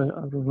 I was trying to. I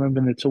was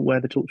remembering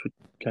where the Torchwood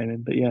came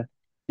in, but yeah,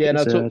 yeah.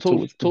 No, it's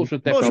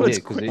Torchwood definitely Torchwood's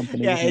here because it.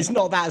 yeah, it's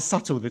not that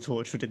subtle, the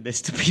Torchwood in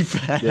this, to be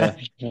fair. Yeah.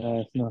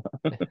 It's not.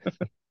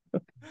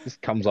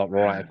 Just comes up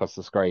right across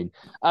the screen.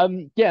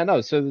 Yeah,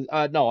 no. So,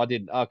 no, I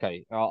didn't.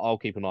 Okay, I'll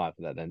keep an eye out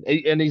for that then.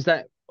 And is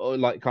that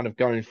like kind of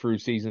going through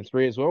season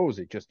 3 as well, or is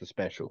it just a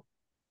special?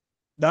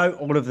 No,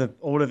 all of it,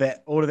 all of it,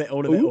 all of it.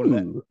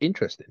 Ooh,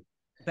 interesting.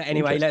 But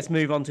anyway, let's Interesting.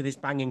 move on to this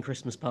banging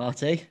Christmas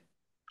party.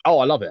 Oh,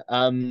 I love it.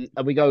 And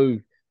we go.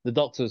 The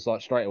doctor's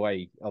like straight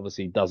away.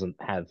 Obviously, doesn't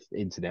have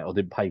internet or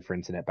didn't pay for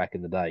internet back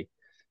in the day.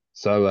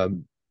 So,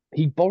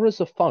 he borrows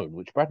a phone,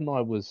 which Brad and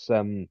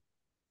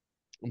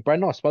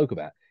I spoke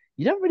about.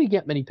 You don't really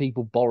get many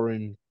people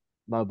borrowing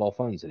mobile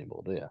phones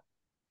anymore, do you?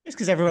 It's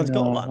because everyone's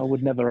got No, I one.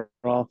 would never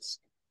ask.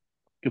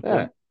 Good Yeah.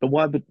 point. But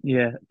why would,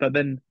 yeah, but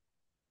then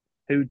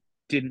who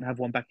didn't have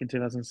one back in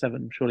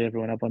 2007? Surely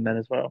everyone had one then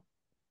as well.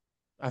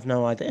 I've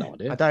no idea. No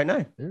idea. I don't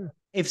know. Yeah.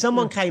 If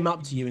someone came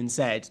up to you and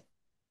said,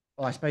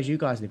 "Oh, I suppose you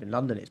guys live in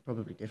London, it's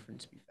probably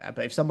different to be fair."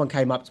 But if someone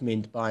came up to me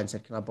in Dubai and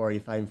said, "Can I borrow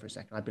your phone for a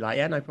second?" I'd be like,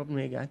 "Yeah, no problem.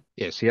 Here you go."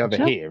 Yeah, see over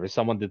Sure. here, if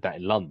someone did that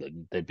in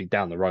London, they'd be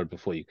down the road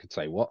before you could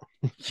say what?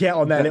 Yeah,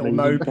 on their little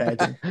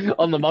Exactly. moped.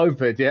 On the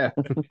moped, yeah.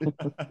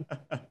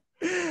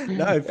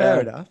 No,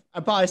 fair enough.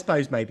 But I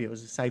suppose maybe it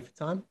was a safer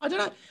time. I don't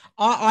know.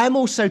 I'm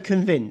also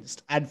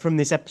convinced, and from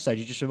this episode,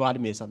 you just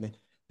reminded me of something.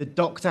 The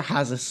Doctor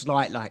has a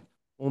slight, like,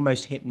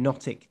 almost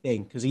hypnotic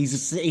thing because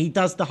he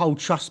does the whole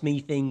trust me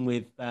thing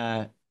with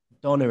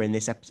Donna in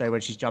this episode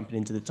when she's jumping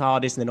into the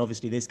TARDIS, and then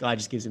obviously this guy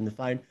just gives him the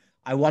phone.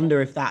 I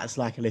wonder if that's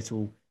like a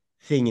little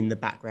thing in the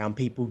background.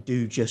 People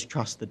do just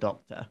trust the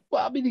Doctor.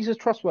 Well, I mean, he's a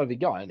trustworthy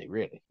guy, isn't he,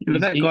 really?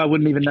 But that guy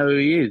wouldn't even know who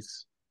he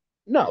is.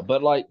 No,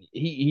 but like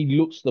he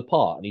looks the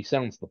part and he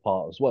sounds the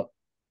part as well.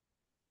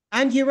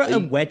 And you're at a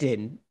He,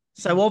 wedding.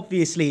 So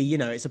obviously,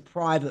 it's a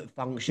private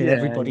function. Yeah,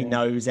 Everybody yeah.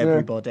 knows Yeah.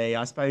 everybody.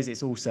 I suppose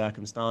it's all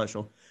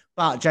circumstantial.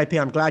 But JP,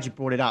 I'm glad you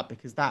brought it up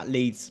because that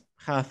leads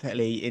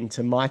perfectly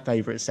into my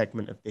favorite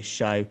segment of this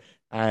show.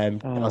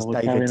 Does we're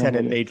David carrying on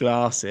Tennant with it. need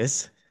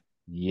glasses?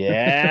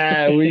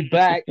 yeah, we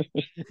back.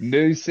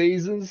 New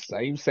season,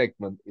 same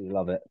segment. You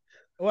love it.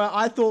 Well,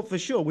 I thought for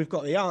sure we've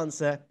got the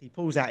answer. He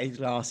pulls out his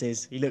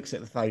glasses. He looks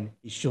at the phone.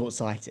 He's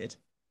short-sighted.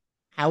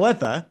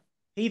 However,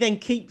 he then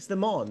keeps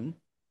them on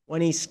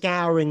when he's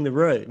scouring the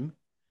room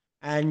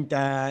and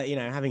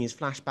having his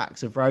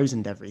flashbacks of Rose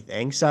and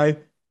everything. So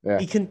Yeah.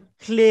 he can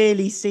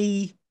clearly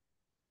see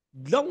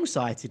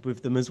long-sighted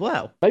with them as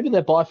well. Maybe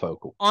they're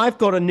bifocal. I've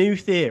got a new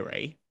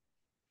theory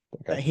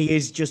that Okay. he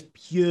is just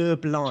pure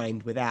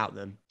blind without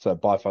them. So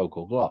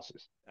bifocal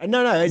glasses.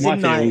 No, it's My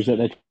in theory is like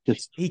that they're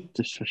he.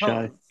 just for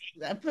show.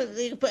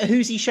 But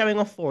who's he showing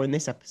off for in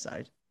this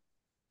episode?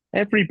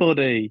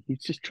 Everybody,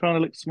 he's just trying to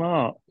look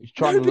smart. He's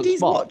trying to look Nobody's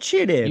smart.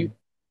 watching him.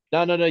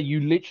 No.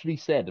 You literally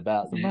said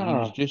about Doesn't he was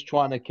matter. just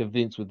trying to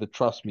convince with the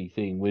trust me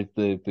thing with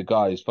the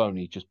guy's phone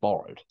he just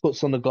borrowed.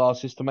 Puts on the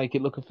glasses to make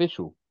it look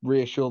official.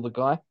 Reassure the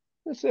guy.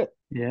 That's it.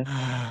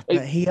 Yeah.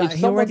 But he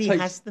someone already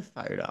takes- has the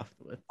phone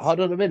afterwards. Hold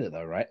on a minute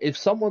though, right? If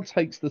someone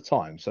takes the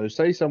time, so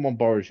say someone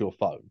borrows your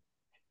phone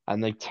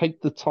and they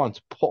take the time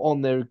to put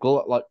on their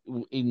like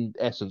in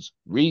essence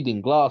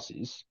reading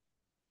glasses,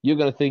 you're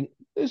going to think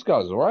this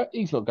guy's all right.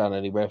 He's not going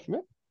anywhere from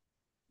it.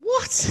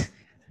 What?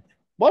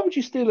 Why would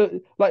you steal a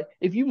like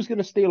if you was going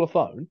to steal a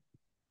phone?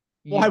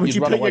 Why would you'd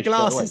you run put away your straight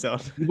away. glasses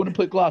on? You wouldn't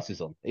put glasses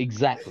on.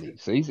 Exactly.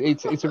 See,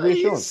 it's a What are you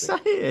reassurance thing.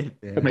 saying?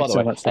 By Makes the so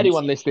way, much sense.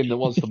 anyone listening that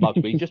wants to mug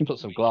me, just put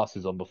some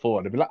glasses on before,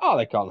 and they'll be like, "Oh,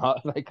 they can't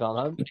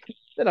home.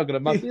 They're not going to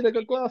mug me. They've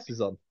got glasses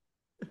on."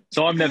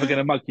 So I'm never going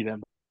to mug you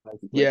then.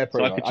 Basically. Yeah, So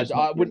pretty I much. could just I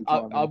mug you wouldn't.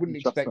 every time I and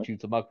wouldn't trust expect me. you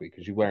to mug me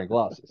because you're wearing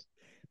glasses.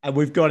 And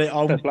we've got it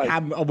on Fair play.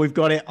 and we've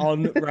got it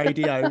on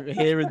radio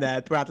here and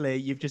there. Bradley,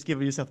 you've just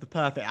given yourself the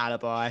perfect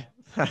alibi.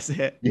 That's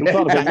it. You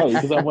can't have me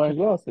because I'm wearing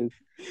glasses.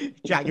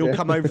 Jack, you'll Yeah.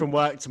 come home from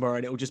work tomorrow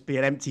and it'll just be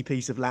an empty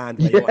piece of land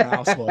where your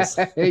house was.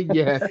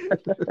 Yeah,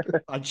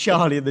 Like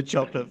Charlie and the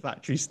Chocolate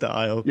Factory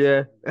style.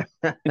 yeah.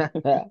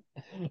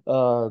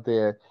 Oh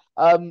dear.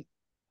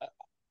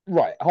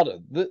 Right, hold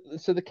on.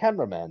 So the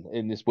cameraman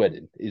in this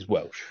wedding is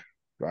Welsh,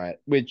 right?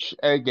 Which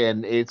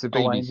again, it's a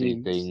Owen BBC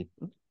Hughes. thing.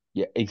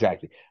 Yeah,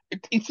 exactly.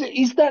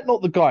 Is that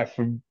not the guy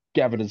from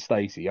Gavin and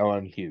Stacey,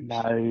 Owen Hughes?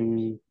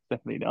 No,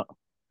 definitely not.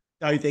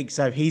 Don't think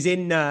so. He's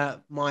in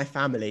My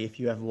Family, if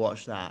you ever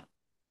watched that.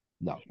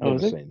 No, Oh, never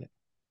is it? seen it.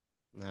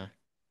 No.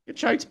 Good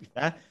show, to be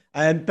fair.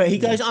 But he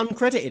goes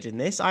uncredited in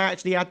this. I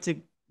actually had to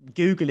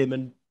Google him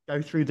and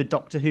go through the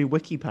Doctor Who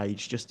wiki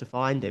page just to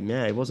find him.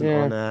 Yeah, he wasn't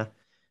Yeah. on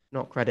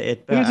not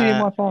credited. But Who's he in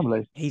my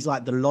family? he's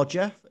like the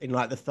lodger in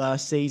like the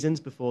first seasons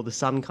before the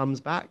sun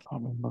comes back. I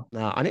can't remember.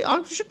 No,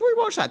 I should probably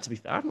watch that, to be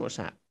fair. I haven't watched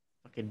that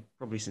fucking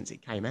probably since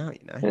it came out,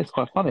 you know. Yeah, it's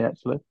quite funny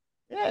actually.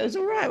 Yeah, it was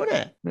all right, wasn't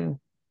it? Yeah.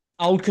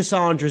 Old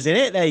Cassandra's in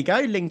it. There you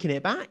go, linking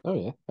it back.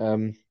 Oh yeah.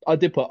 I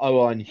did put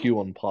Owen Hugh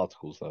on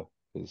particles though,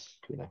 because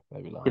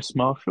maybe like Chris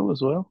Marshall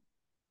as well.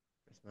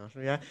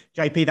 Marshall, yeah.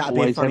 JP, that'd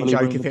be a Always funny heavily joke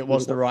rumored if to it be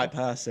was the the right Doctor.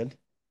 person.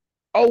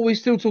 Oh, we're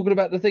still talking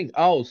about the thing.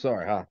 Oh,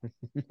 sorry, huh?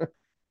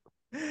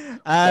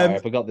 Sorry, I Um,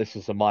 forgot this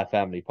is a My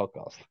Family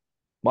podcast.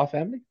 My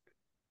Family?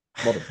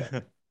 Modern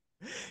Family.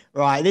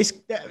 right.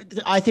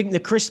 I think the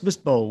Christmas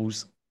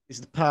balls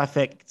is the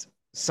perfect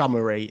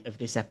summary of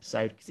this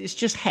episode because it's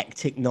just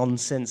hectic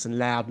nonsense and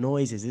loud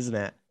noises, isn't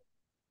it?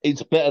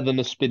 It's better than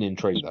the spinning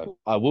tree, though.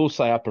 I will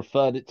say I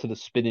preferred it to the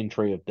spinning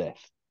tree of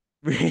death.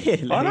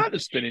 I Really? like the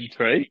spinning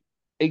tree.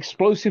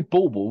 Explosive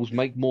baubles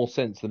make more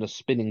sense than a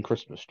spinning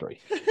Christmas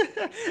tree.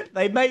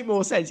 They make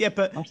more sense, yeah,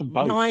 but Have them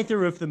both.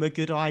 neither of them are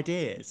good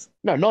ideas.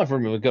 No, neither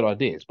of them are good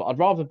ideas, but I'd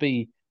rather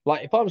be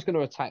like if I was going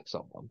to attack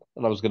someone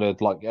and I was going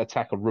to like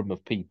attack a room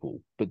of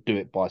people, but do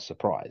it by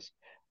surprise,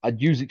 I'd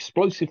use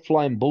explosive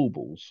flying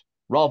baubles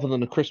rather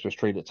than a Christmas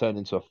tree that turned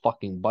into a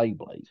fucking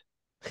Beyblade.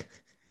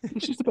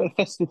 It's just a bit of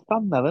festive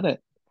fun, though, isn't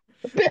it?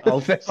 A bit Oh,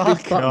 of festive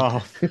fuck fun.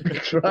 off.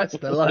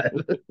 Christ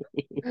alive.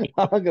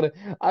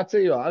 I tell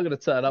you what, I'm gonna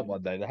turn up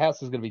one day. The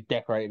house is gonna be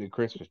decorated with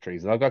Christmas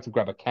trees, and I'll go to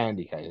grab a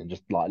candy cane and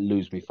just like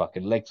lose me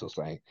fucking legs or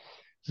something.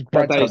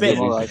 That Brad day is comes in, he's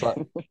tomorrow. just like,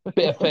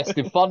 bit of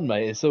festive fun,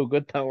 mate. It's all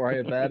good. Don't worry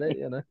about it,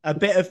 you know. A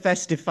bit of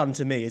festive fun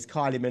to me is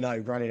Kylie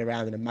Minogue running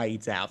around in a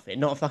maid's outfit,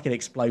 not fucking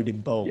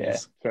exploding Yeah,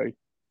 balls. true.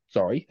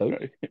 Sorry, who?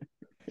 True.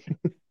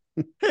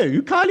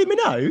 Who? Kylie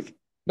Minogue?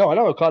 No, I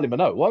know Kylie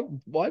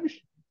Minogue. Why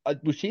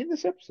was she in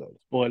this episode?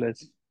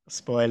 Spoilers.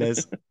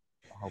 Spoilers.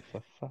 Oh,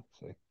 for fuck's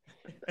sake.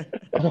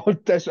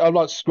 I'm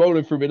like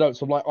scrolling through my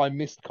notes. I'm like, I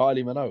missed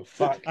Kylie Minogue.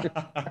 Fuck.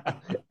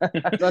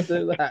 How did I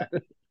do that?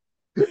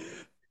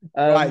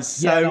 Right,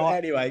 Yeah, so no,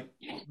 anyway,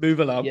 move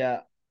along.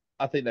 yeah,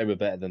 I think they were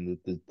better than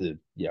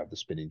the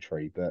spinning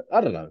tree, but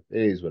I don't know.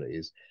 It is what it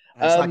is.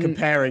 It's like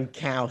comparing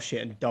cow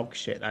shit and dog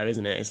shit, though,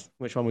 isn't it?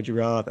 Which one would you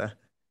rather?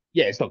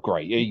 Yeah, it's not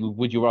great.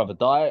 Would you rather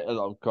die?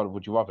 God,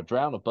 would you rather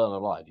drown or burn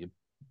alive? You're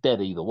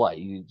dead either way.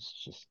 It's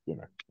just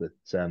but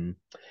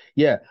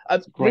yeah,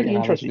 It's a great really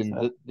analogy, interesting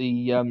sir.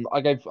 that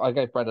I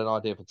gave Brad an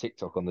idea for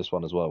TikTok on this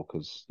one as well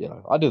because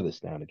I do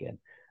this now and again.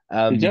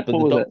 Did you? But What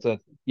the was it? doctor,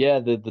 yeah,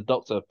 the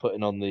doctor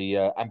putting on the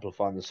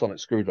amplifying the sonic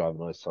screwdriver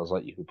noise. So I was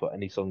like, you can put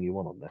any song you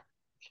want on there,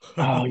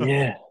 Oh,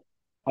 yeah.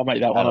 I'll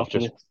make that one and I've after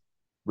just this.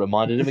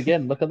 reminded him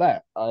again. Look at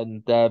that,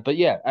 and but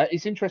yeah,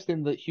 it's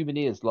interesting that human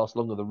ears last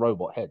longer than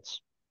robot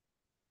heads.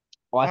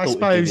 I I thought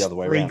it'd be the suppose other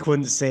way around.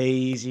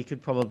 frequencies, you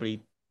could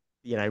probably,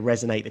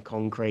 resonate the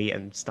concrete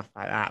and stuff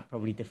like that.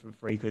 Probably different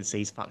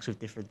frequencies fucks with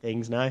different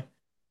things, no?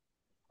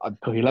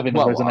 Oh, you're loving the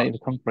Well, resonating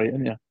concrete,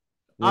 aren't you?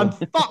 I'm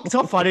yeah. fucked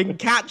off, I didn't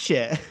catch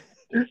it.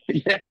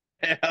 Yeah,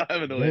 I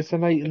have annoyed.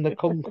 Resonating the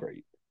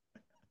concrete.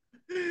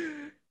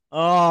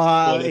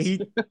 Oh, Spoilers.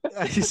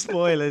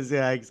 spoilers,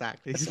 yeah,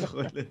 exactly.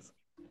 Spoilers.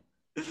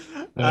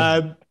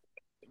 Um,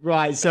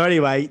 right, so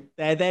anyway,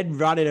 they're then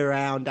running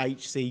around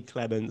HC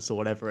Clements or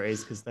whatever it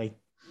is because they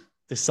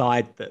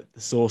decide that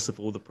the source of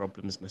all the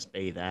problems must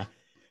be there.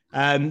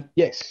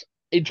 Yes,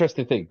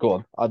 interesting thing. Go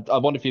on. I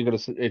wonder if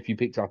if you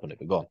picked up on it,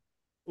 but go on.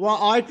 Well,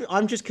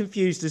 I'm just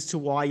confused as to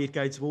why you'd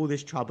go to all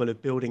this trouble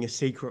of building a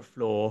secret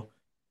floor,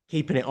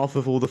 keeping it off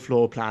of all the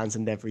floor plans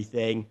and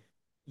everything,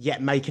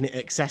 yet making it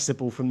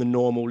accessible from the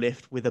normal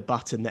lift with a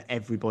button that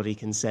everybody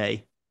can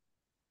see.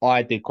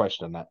 I did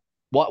question that.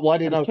 Why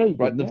didn't Had a I? key,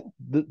 Right, didn't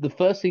it? the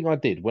first thing I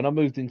did when I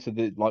moved into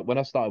when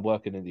I started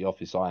working in the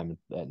office I am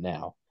at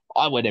now,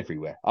 I went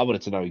everywhere. I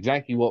wanted to know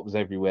exactly what was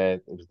everywhere.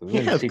 If there was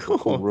any Yeah, of secret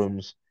call course.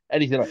 rooms,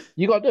 anything like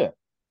you got to do it.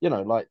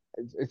 Like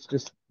it's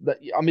just that.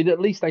 I mean, at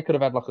least they could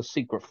have had like a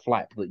secret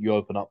flap that you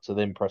open up to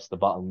then press the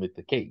button with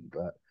the key.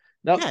 But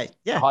no, Yeah,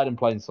 yeah. hide in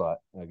plain sight,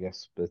 I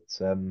guess. But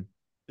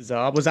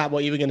Zara, was that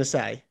what you were going to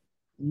say?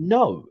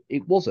 no,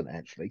 it wasn't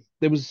actually.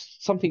 There was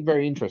something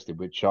very interesting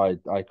which I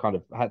kind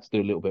of had to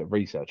do a little bit of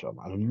research on.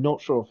 And I'm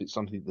not sure if it's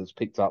something that's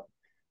picked up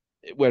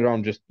whether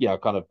I'm just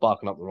kind of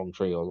barking up the wrong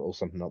tree or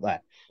something like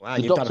that. Wow, The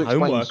and you've done doctor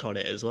homework explains, on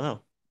it as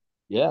well.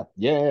 yeah.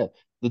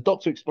 The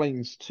doctor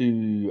explains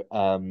to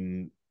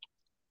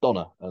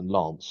Donna and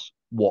Lance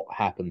what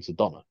happened to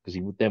Donna because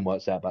he then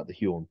works out about the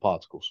Huon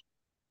particles.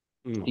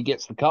 Mm. He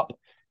gets the cup,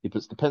 he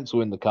puts the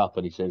pencil in the cup,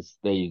 and he says,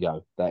 "There you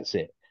go, that's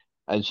it."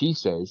 And she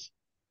says,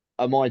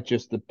 "Am I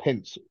just a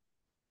pencil?"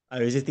 Oh,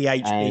 is it the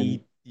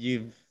And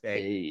HBU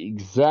thing?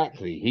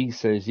 exactly. He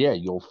says, yeah,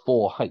 you're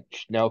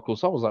 4H. Now, of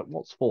course, I was like,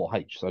 what's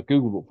 4H? So I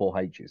Googled what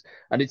 4H is,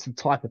 and it's a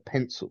type of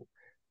pencil.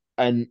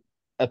 And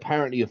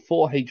apparently, a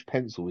 4H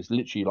pencil is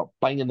literally like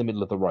bang in the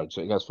middle of the road.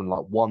 So it goes from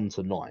like 1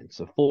 to 9.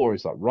 So 4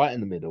 is like right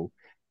in the middle.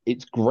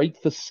 It's great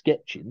for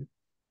sketching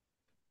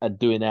and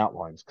doing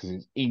outlines because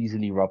it's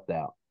easily rubbed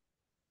out.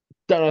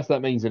 Don't know if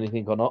that means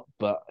anything or not,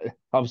 but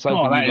I was Oh,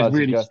 hoping you that is guys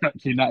would really go,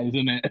 stretching, that is,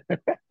 isn't it?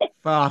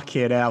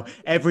 Fucking hell.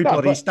 no,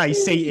 Everybody but stay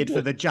seated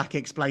for the Jack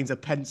Explains a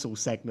Pencil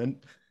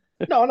segment.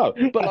 no, no,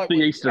 but That's like the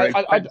Easter egg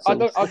I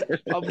don't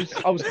pencils.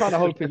 I was kind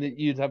of hoping that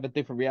you'd have a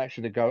different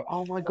reaction to go,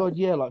 oh my God,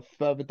 yeah, like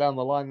further down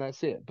the line,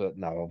 that's it. But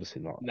no,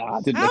 obviously not. No,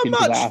 I didn't How look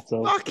into much that at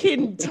all.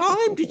 fucking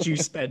time did you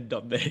spend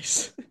on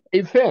this?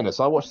 In fairness,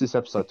 I watched this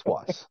episode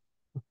twice.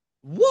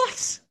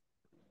 What?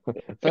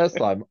 First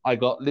time, I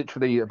got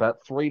literally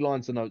about 3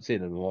 lines of notes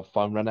in, and my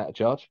phone ran out of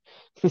charge.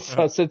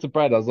 So I said to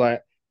Brad, I was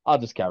like, "I'll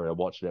just carry on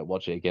watching it,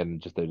 watch it again,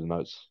 and just do the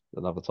notes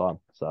another time."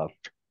 So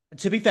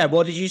To be fair,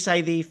 what did you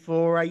say the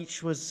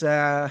 4H was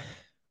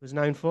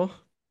known for?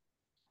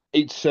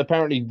 it's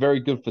apparently very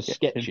good for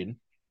Sketching. sketching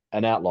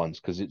and outlines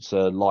because it's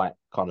a light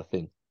kind of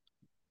thing.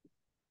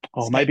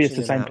 Oh, maybe it's Sketching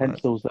the and same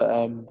outlines. pencils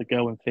that the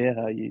girl in Fear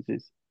Her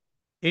uses.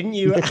 Didn't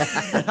you?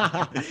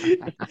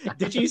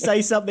 Did you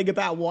say something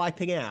about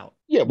wiping out?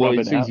 Yeah, well, Rubbing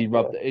it's out. easy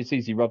rubbed. It's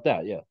easy rubbed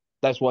out. Yeah,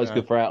 that's why it's No.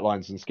 good for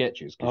outlines and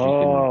sketches because you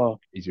can Oh,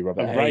 easy rub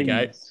it a out. There you go.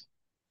 raise.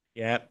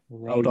 Yeah.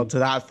 Hold on Raise. to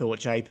that thought,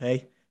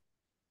 JP.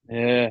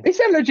 Yeah. Is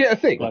that legit a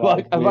thing? Well, that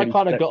Like, is have I really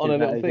kind of got on a stretching,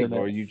 that little is, thing, isn't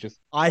or it? are you just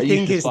I are you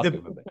think just it's fucking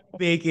the with me?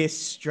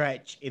 biggest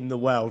stretch in the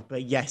world.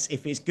 But yes,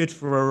 if it's good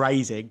for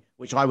erasing,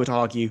 which I would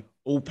argue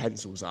all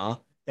pencils are,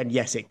 then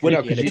yes, it Well, could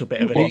no, be a because little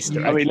bit of an Well,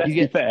 Easter I egg. mean, you let's be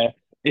get fair.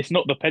 It's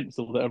not the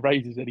pencil that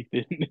erases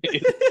anything.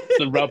 It's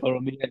the rubber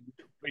on the end.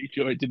 Pretty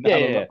sure it didn't yeah,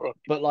 have a yeah, yeah. rubber on it.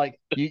 But like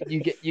you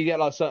get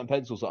like certain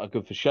pencils that are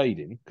good for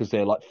shading because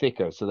they're like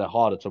thicker, so they're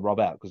harder to rub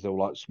out because they'll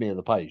like smear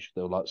the page.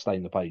 They'll like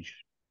stain the page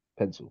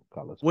pencil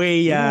colours.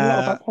 We You know a lot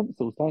uh about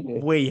pencils, don't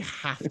you? we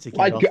have to get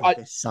I, off of I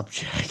this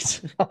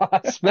subject.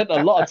 I spent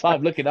a lot of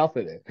time looking up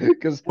at it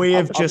because We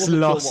have I just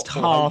wasn't sure lost what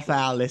 4H half was.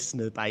 our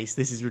listener base.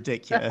 This is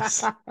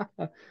ridiculous.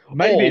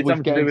 Maybe Or it's we've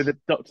something to do with gained. the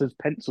doctor's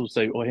pencil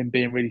suit or him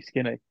being really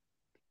skinny.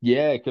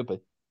 Yeah, it could be.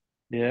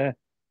 Yeah.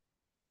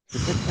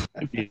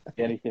 Could be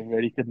anything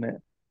really, couldn't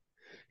it?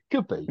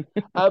 Could be.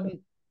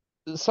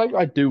 Something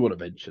I do want to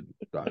mention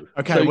though.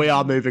 Okay, So we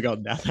are moving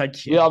on now. Thank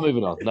we you. are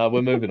moving on. No,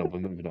 we're moving on. We're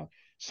moving on.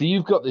 So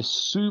you've got this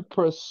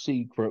super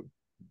secret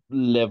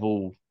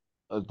level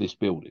of this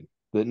building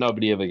that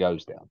nobody ever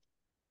goes down.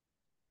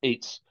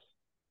 It's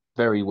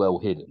very well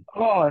hidden.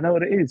 Oh, I know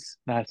what it is.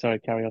 No, sorry,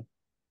 carry on.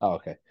 Oh,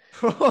 okay.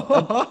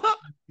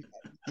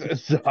 Um,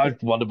 so I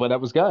wondered where that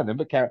was going then,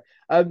 but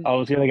I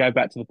was going to go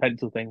back to the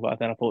pencil thing, but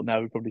then I thought,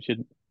 no, we probably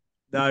shouldn't.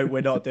 No,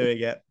 we're not doing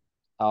it.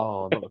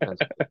 oh, not the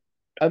pencil.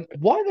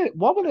 Why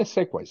were there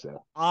segways there?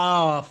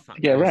 Oh, fuck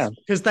To get knows. around.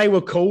 Because they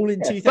were cool in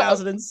Yeah,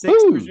 2006,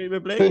 who?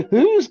 presumably.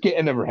 Who's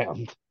getting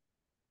around?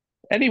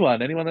 Anyone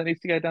that needs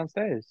to go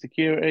downstairs,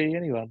 security,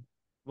 anyone.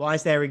 Why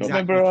is there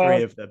exactly Remember,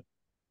 three of them?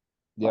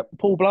 Yep.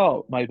 Paul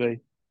Blart, maybe.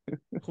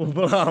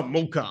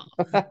 Monka.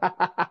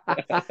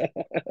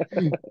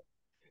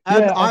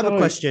 Yeah, I I have a know.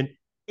 question.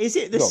 Is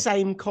it the Go on.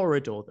 same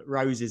corridor that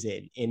Rose is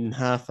in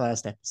her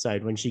first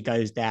episode when she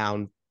goes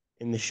down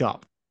in the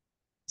shop?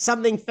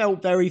 Something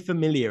felt very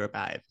familiar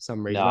about it for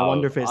some reason. I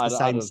wonder No, if it's the I same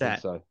don't think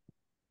set. so.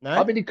 No?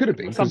 I mean, it could have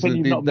been because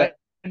Something you've not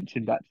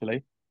mentioned,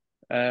 actually.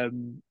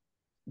 I'm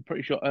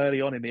pretty sure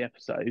early on in the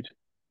episode,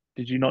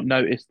 did you not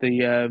notice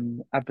the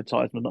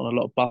advertisement on a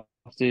lot of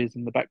buses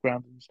in the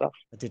background and stuff?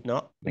 I did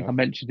not. I think I No.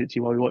 mentioned it to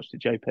you while we watched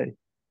it, JP.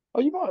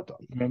 Oh, you might have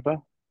done. Remember?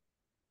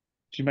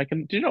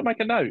 Did you not make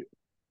a note?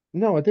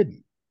 No, I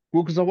didn't.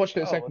 Well, because I watched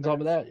it a Oh, well, second time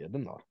without you,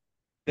 didn't I?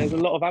 there's a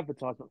lot of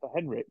advertisement for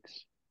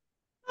Henrik's.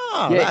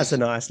 Oh, that's a Yes.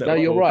 nice No,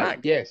 little you're right.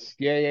 callback. Yes.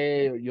 Yeah.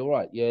 You're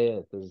right.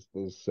 Yeah. There's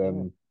Yeah.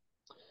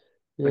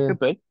 It yeah. could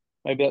be.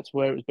 Maybe that's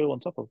where it was built on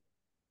top of.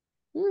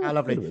 How Could have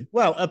lovely. been.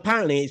 Well,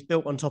 apparently it's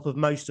built on top of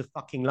most of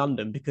fucking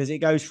London because it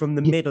goes from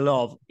the Yeah. middle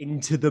of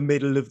into the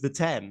middle of the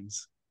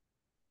Thames.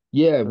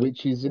 Yeah, Very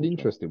which is an true.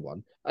 interesting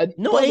one. And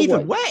Not by the even.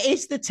 way, Where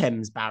is the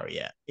Thames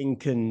barrier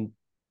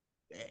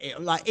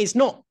like it's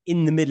not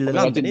in the middle I of mean,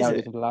 I London, didn't is know it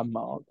it? was a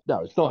landmark. no,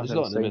 it's not. I've It's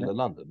never not in the seen middle it. of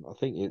London. I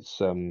think it's.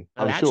 No, it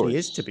I'm sure actually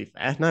is, to it's. be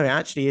fair. No, it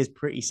actually is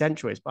pretty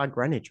central. It's by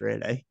Greenwich,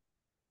 really.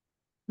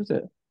 Is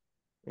it?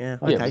 Yeah.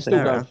 I Yeah, Okay. but haven't still seen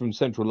Fair it. going enough. from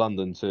central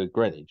London to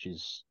Greenwich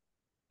is.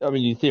 I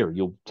mean, in theory,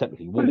 you're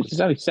technically Well, walking this is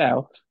it. only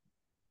south.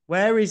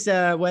 Where's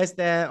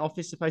their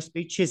office supposed to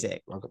be?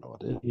 Chiswick. I've got no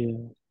idea.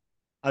 Yeah.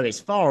 Oh, it's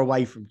far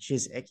away from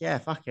Chiswick. Yeah,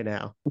 fucking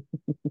hell.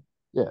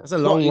 Yeah, That's a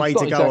long way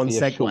It's not to go on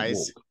exactly a short segways.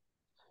 walk.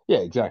 Yeah,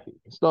 exactly.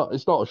 It's not.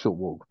 It's not a short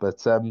walk,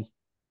 but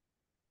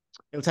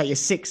It'll take you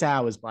 6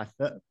 hours by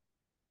foot.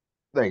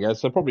 there you go.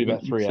 So probably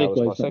about 3 hours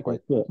by Segway's not Segway. by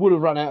foot. Would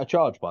have run out of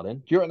charge by then.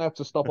 Do you reckon they have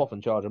to stop off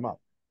and charge them up?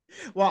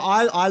 Well,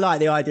 I like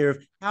the idea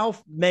of how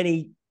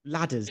many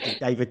ladders did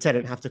David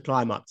Tennant have to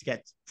climb up to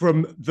get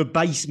from the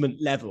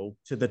basement level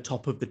to the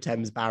top of the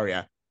Thames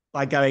barrier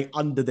by going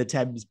under the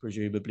Thames,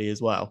 presumably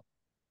as well.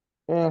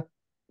 Yeah,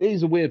 it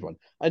is a weird one.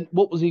 And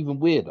what was even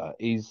weirder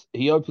is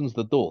he opens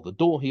the door. The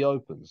door he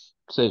opens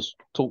says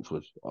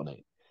Torchwood on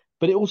it,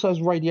 but it also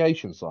has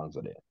radiation signs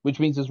on it, which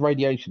means there's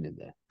radiation in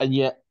there. And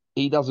yet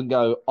he doesn't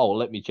go, "Oh,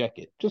 let me check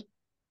it." Just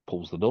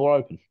pulls the door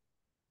open.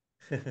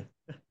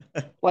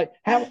 Like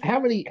how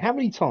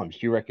many times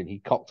do you reckon he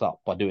cocked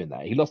up by doing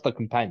that? He lost a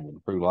companion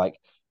through like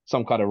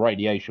some kind of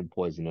radiation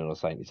poisoning or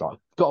something. He's like,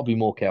 got to be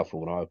more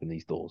careful when I open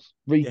these doors.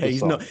 Read Yeah, the he's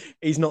sign.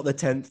 not the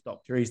 10th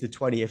Doctor. He's the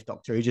 20th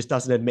Doctor. He just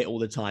doesn't admit all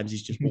the times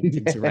he's just walked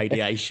into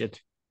radiation.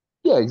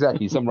 Yeah,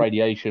 exactly. Some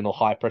radiation or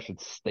high pressure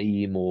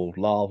steam or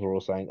lava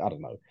or something. I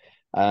don't know.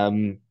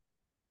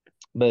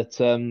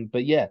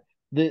 But yeah,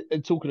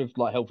 talking of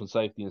like health and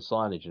safety and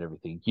signage and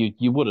everything,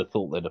 you would have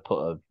thought they'd have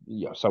put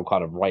some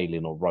kind of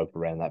railing or rope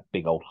around that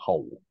big old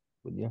hole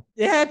wouldn't you?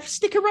 Yeah,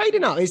 stick a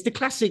rating up. It's the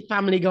classic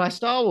Family Guy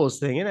Star Wars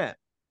thing, isn't it?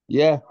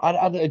 Yeah,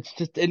 it's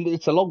just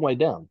it's a long way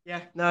down.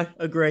 Yeah, no,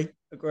 agree.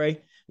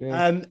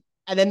 Yeah. Um,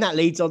 and then that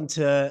leads on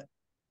to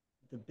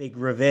the big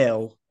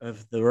reveal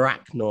of the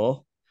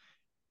Rachnar.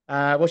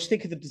 What do you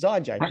think of the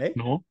design, JP?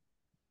 Bracknell?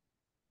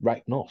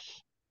 Ragnos.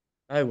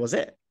 Oh, was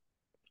it?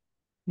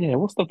 Yeah,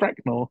 what's the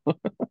Bracknell? I know,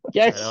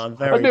 Yes, I'm a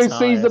very new tired.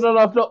 season and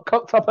I've not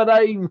cocked up a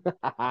name. It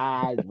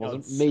wasn't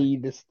God's me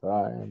this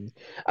time.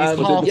 It's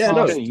Was it the Yeah,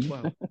 no.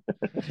 half-assed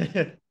as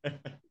 16?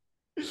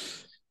 well.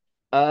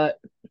 Uh,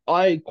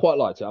 I quite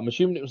liked it. I'm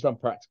assuming it was done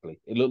practically.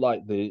 It looked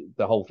like the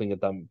whole thing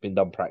had been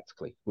done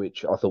practically,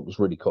 which I thought was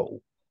really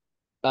cool.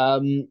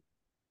 Um,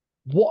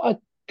 what I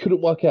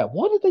couldn't work out,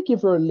 why did they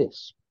give her a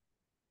lisp?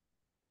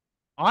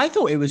 I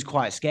thought it was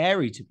quite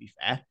scary, to be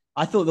fair.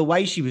 I thought the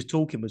way she was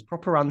talking was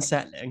proper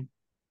unsettling.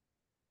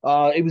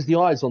 It was the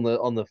eyes on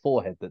the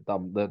forehead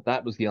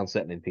that was the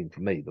unsettling thing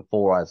for me. The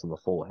four eyes on the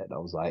forehead. I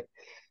was like,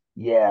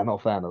 yeah, I'm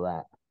not a fan of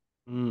that.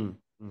 Mm.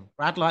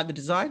 Brad liked the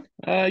design.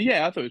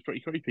 Yeah, I thought it was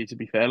pretty creepy to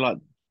be fair. Like,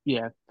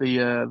 yeah,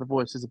 the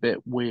voice is a bit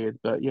weird,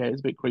 but yeah,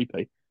 it's a bit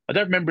creepy. I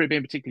don't remember it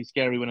being particularly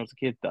scary when I was a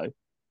kid, though.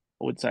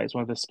 I would say it's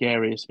one of the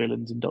scariest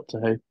villains in Doctor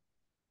Who.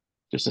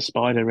 Just a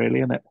spider, really,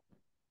 isn't it?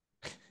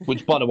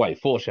 Which, by the way,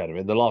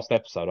 foreshadowing, the last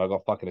episode, I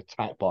got fucking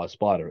attacked by a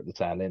spider at the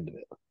tail end of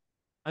it.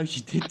 Oh,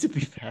 she did, to be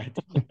fair.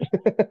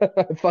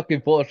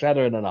 Fucking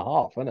foreshadowing and a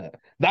half, isn't it?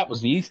 That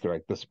was the Easter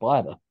egg, the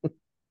spider.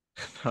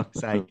 Fuck's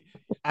sake.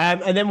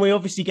 And then we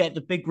obviously get the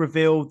big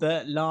reveal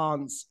that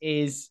Lance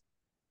is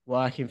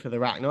working for the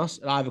Rachnos.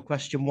 And I have a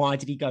question. Why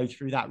did he go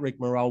through that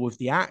rigmarole with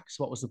the axe?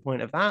 What was the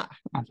point of that?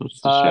 That's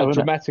just a show, isn't it?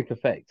 Dramatic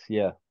effect,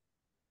 yeah.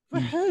 For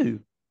who?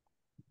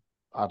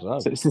 I don't know.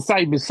 So it's the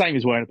same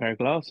as wearing a pair of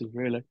glasses,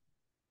 really.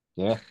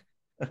 Yeah.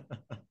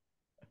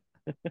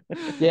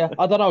 Yeah,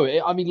 I don't know.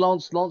 I mean,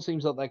 Lance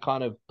seems like that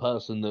kind of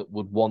person that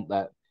would want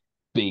that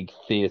big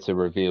theatre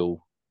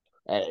reveal.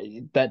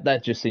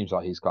 That just seems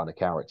like his kind of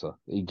character.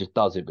 He just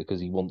does it because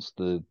he wants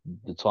the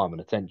time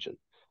and attention.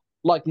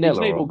 Like He was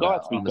an Nella evil guy,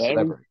 to be on the fair.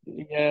 Celebrity.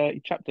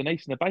 He trapped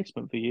Denise in the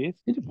basement for years.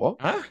 He did what?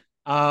 Huh?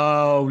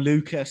 Oh,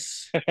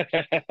 Lucas.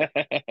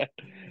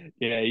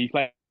 Yeah, he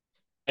played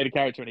a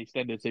character in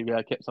EastEnders who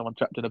kept someone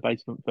trapped in a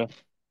basement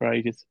for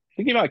ages. I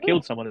think he might have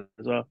killed someone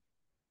as well.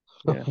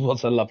 Yeah.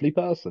 What's a lovely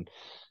person.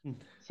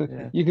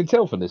 Yeah. You can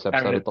tell from this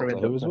episode of Character Doctor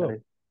in Who as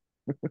Doctor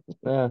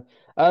well.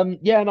 Who. Yeah.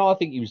 Yeah, no, I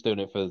think he was doing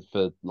it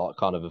for like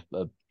kind of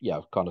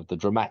kind of the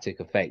dramatic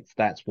effect.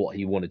 That's what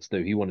he wanted to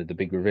do. He wanted the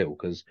big reveal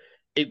because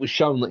it was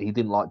shown that he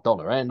didn't like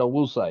Donna. And I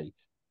will say,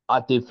 I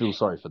did feel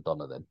sorry for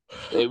Donna then.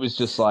 It was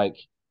just like,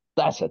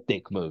 that's a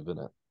dick move,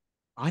 isn't it?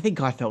 I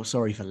think I felt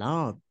sorry for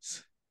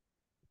Lance.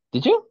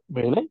 Did you?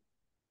 Really?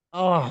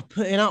 Oh,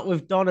 putting up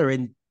with Donna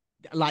in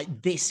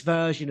like this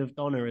version of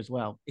Donna as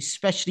well,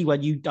 especially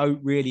when you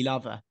don't really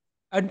love her.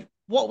 And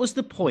what was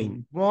the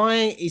point?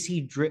 Why is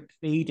he drip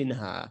feeding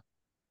her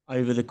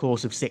over the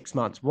course of 6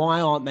 months? Why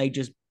aren't they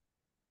just,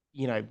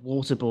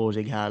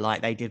 waterboarding her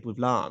like they did with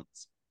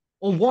Lance?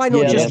 Or why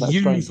not Yeah, just that's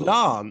strange. use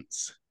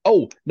Lance?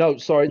 Oh, no,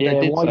 sorry. Yeah, They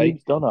did why say,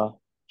 use Donna?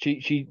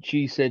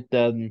 she said,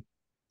 the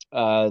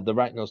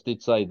Rachnos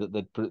did say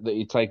that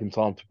he'd taken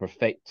time to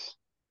perfect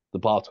the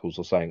particles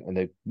or something, and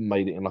they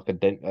made it in like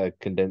a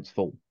condensed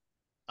form.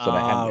 So they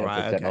hadn't had Right,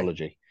 the okay.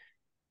 technology.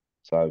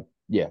 So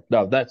yeah,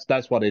 no,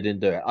 that's why they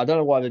didn't do it. I don't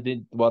know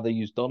why they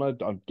used Donna.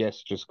 I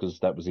guess just because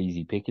that was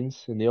easy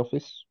pickings in the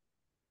office.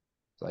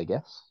 So I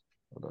guess.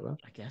 I don't know.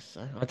 I guess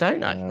so. I don't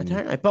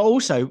know. But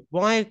also,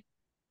 why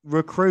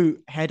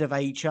recruit head of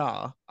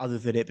HR other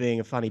than it being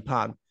a funny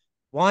pun?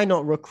 Why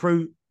not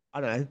recruit, I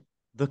don't know,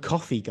 the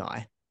coffee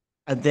guy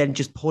and then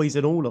just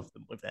poison all of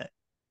them with it?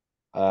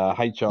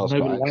 HR's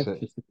Nobody got has access.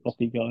 just a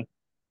coffee guy.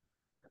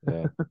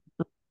 Yeah.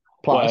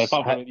 Well, Plus,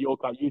 apart from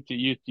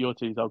your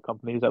two's old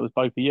companies, that was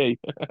both of you.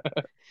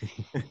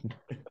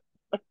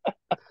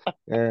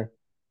 yeah.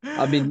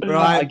 I mean,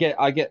 Right.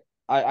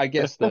 I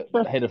guess that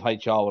the head of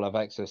HR will have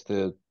access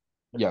to,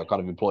 kind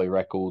of employee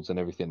records and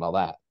everything like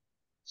that.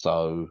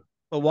 So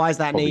But why is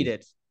that probably,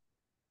 needed?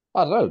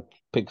 I don't know,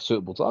 pick a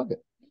suitable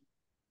target.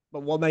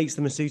 But what makes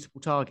them a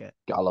suitable target?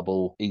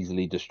 Gullible,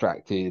 easily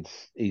distracted,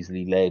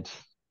 easily led,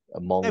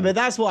 among. Yeah, but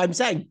that's what I'm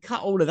saying.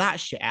 Cut all of that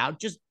shit out.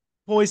 Just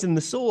poison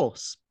the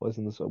source.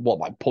 Poison what,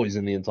 like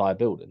poison the entire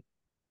building?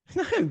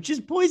 No,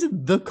 just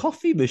poison the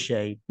coffee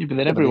machine. Yeah, but then Yeah, but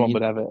then everyone you-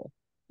 would have it.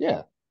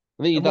 Yeah.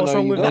 I think you And don't what's know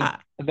wrong you with then-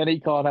 that? And then he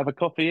can't have a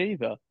coffee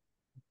either.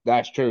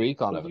 That's true. He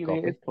can't have Where's a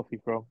he gonna get coffee.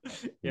 his coffee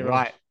from? You're Yeah.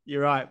 right.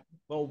 You're right.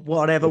 Well,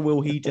 whatever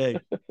will he do?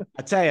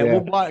 I tell you, Yeah. it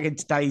won't work in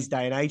today's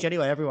day and age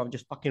anyway. Everyone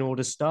just fucking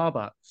orders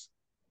Starbucks.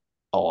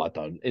 Oh, I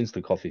don't.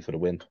 Instant coffee for the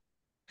win.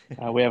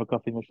 We have a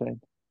coffee machine.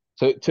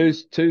 So two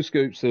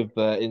scoops of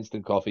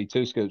instant coffee,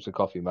 2 scoops of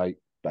coffee, mate.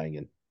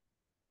 Banging.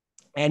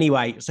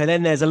 Anyway, so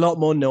then there's a lot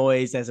more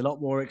noise. There's a lot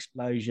more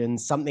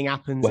explosions. Something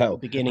happens at the Well,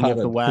 beginning of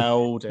the Alan,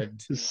 world.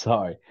 And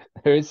sorry,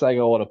 there is something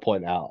I want to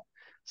point out.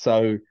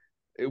 So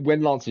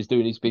when Lance is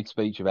doing his big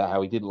speech about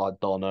how he didn't like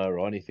Donna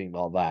or anything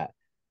like that,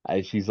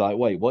 And she's like,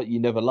 wait, what? You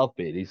never loved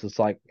me? And he's just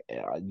like,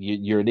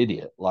 you're an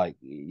idiot. Like,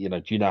 do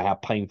you know how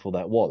painful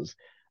that was?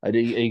 And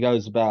he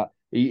goes about,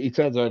 he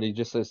turns around and he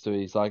just says to her,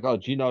 he's like, oh,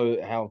 do you know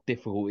how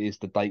difficult it is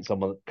to date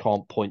someone that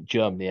can't point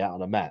Germany out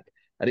on a map?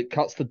 And it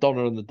cuts to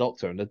Donna and the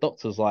doctor, and the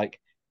doctor's like,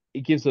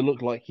 he gives a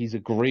look like he's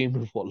agreeing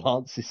with what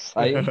Lance is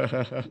saying.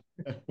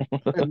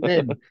 And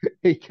then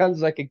he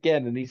comes back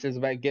again and he says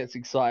about gets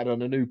excited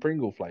on a new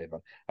Pringle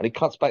flavor. And he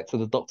cuts back to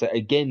the doctor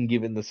again,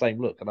 giving the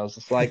same look. And I was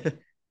just like,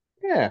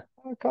 yeah,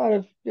 I kind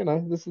of,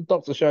 this is the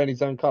doctor showing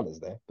his own colours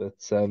there. But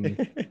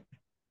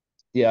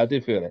yeah, I do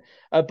feel it.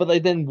 But they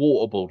then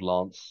waterboard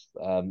Lance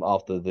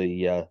after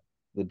the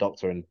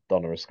doctor and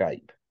Donna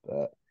escape.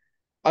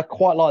 I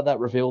quite like that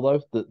reveal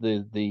though, that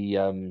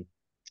the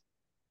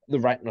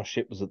Ragnar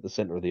ship was at the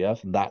center of the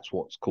Earth, and that's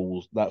what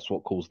caused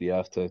the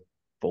Earth to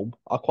form.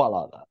 I quite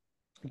like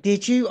that.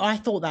 Did you? I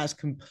thought that's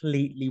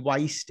completely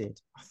wasted.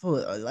 I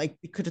thought like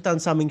we could have done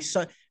something.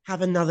 So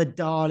have another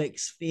Dalek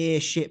sphere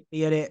ship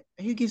be in it.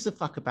 Who gives a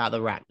fuck about the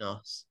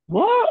Ragnos?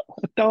 What?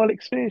 A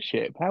Dalek sphere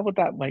ship? How would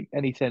that make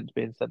any sense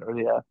being center of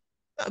the Earth?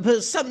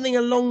 But something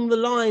along the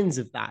lines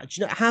of that.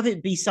 Do you know, have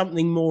it be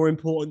something more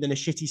important than a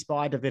shitty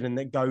spider villain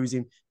that goes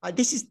in. Like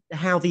this is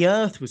how the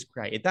Earth was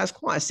created. That's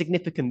quite a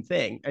significant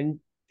thing, and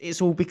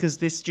it's all because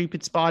this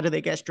stupid spider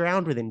that gets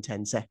drowned within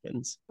 10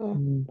 seconds.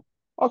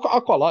 I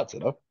quite liked it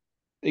though.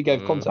 He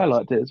gave context. I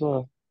liked it as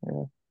well.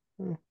 Yeah.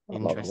 I like that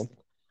one. Interesting.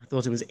 I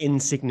thought it was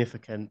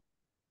insignificant.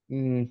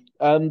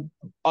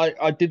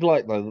 I did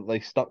like though that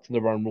they stuck to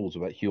their own rules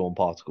about Huon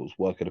particles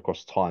working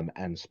across time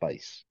and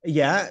space.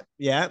 Yeah,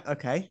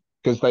 okay.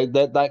 Because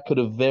that could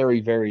have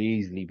very, very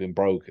easily been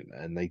broken,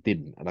 and they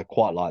didn't, and I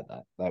quite like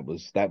that. That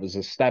was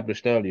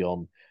established early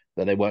on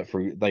that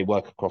they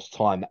work across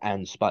time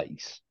and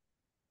space,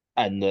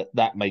 and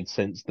that made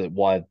sense that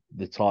why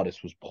the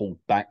TARDIS was pulled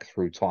back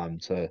through time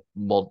to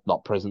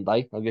not present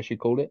day, I guess you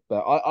call it.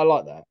 But I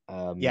like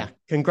that. Yeah,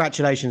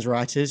 congratulations,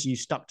 writers. You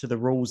stuck to the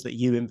rules that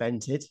you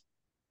invented.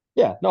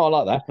 Yeah, no,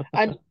 I like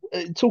that.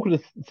 And talking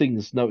of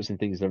things, noticing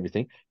things and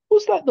everything,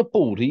 was that the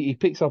board? He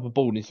picks up a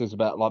board and he says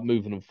about like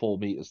moving them 4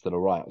 meters to the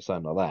right or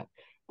something like that.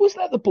 Was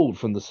that the board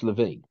from the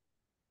Slovene?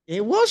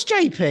 It was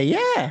JP,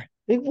 yeah.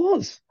 It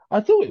was. I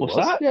thought it What's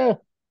was. that? Yeah.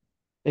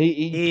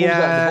 He pulls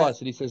out a device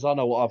and he says, I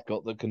know what I've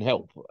got that can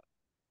help.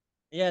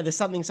 Yeah, there's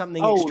something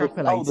Oh,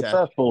 extrapolator. the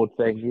surfboard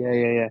thing.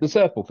 Yeah. The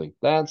circle thing.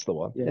 That's the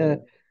one. Yeah.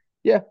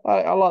 Yeah,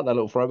 I like that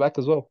little throwback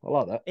as well. I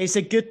like that. It's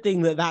a good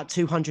thing that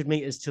 200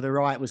 meters to the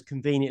right was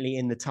conveniently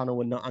in the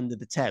tunnel and not under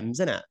the Thames,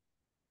 isn't it?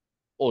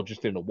 Or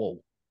just in a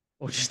wall.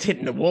 Or just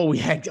hitting the wall,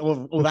 yeah,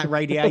 or all that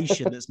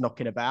radiation that's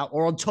knocking about,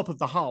 or on top of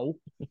the hull.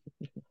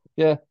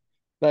 Yeah,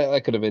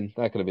 that could have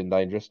been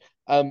dangerous.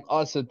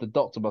 I said the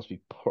doctor must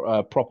be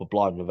proper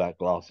blind without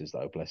glasses,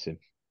 though. Bless him,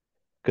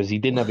 because he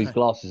didn't have his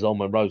glasses on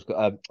when Rose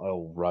got.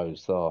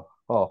 Rose.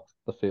 Oh,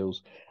 the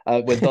feels.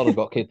 When Donna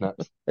got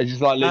kidnapped, it's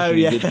just like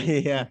literally.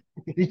 Yeah.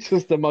 It's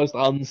just the most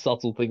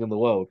unsubtle thing in the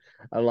world.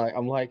 And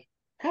I'm like,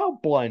 how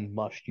blind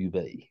must you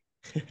be?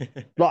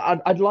 Like,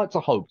 I'd like to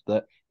hope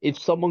that if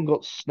someone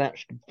got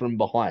snatched from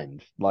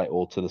behind, like,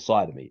 or to the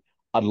side of me,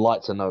 I'd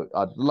like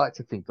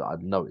to think that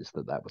I'd noticed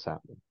that was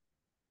happening.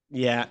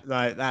 Yeah,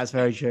 right, that's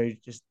very true.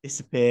 Just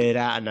disappeared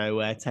out of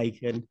nowhere,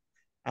 taken.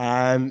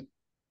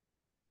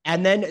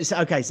 And then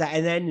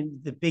and then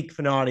the big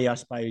finale, I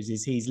suppose,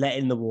 is he's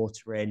letting the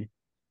water in.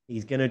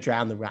 He's gonna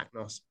drown the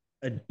Ragnos.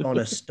 And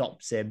Donna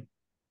stops him.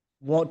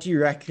 What do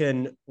you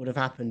reckon would have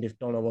happened if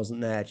Donna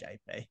wasn't there,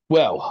 JP?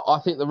 Well, I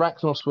think the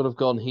Ragnos would have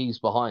gone, he's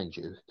behind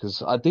you,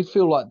 because I did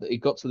feel like that it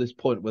got to this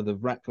point where the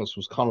Ragnos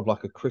was kind of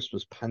like a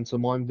Christmas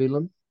pantomime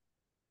villain.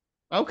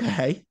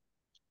 Okay.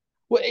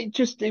 Well,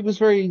 it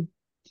was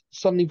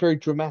suddenly very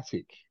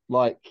dramatic,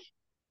 like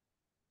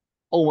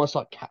almost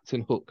like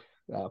Captain Hook,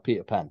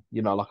 Peter Pan,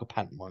 like a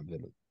pantomime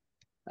villain.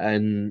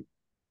 And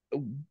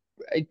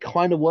it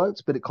kind of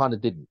worked, but it kind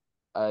of didn't,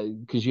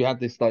 because you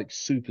had this like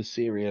super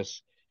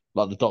serious,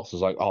 like the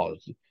doctor's like, oh,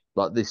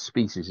 like this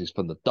species is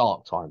from the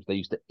dark times. They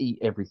used to eat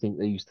everything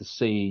they used to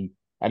see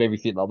and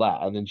everything like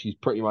that. And then she's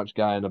pretty much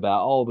going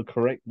about, oh, the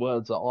correct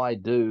words that I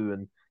do,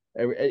 and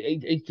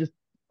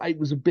it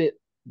was a bit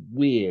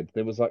weird.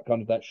 There was like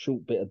kind of that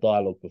short bit of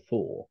dialogue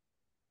before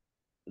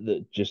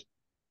that just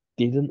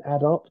didn't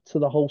add up to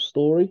the whole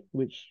story,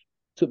 which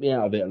took me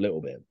out of it a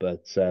little bit.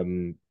 But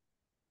fair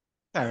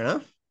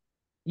enough.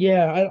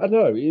 yeah, I don't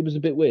know. It was a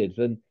bit weird.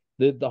 And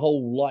the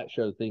whole light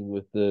show thing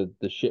with the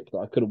ship that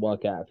I couldn't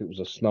work out if it was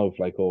a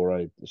snowflake or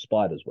a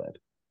spider's web.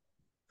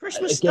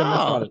 Christmas Again,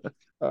 star. that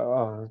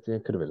kind of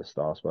it could have been a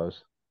star, I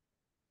suppose.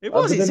 It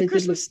was. It's a it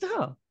Christmas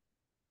star.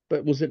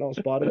 But was it not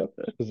a spider web?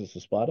 Because it's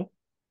a spider.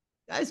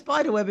 A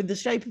spider web in the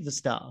shape of the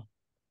star.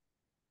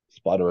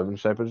 Spider web in the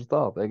shape of a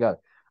star. There you go.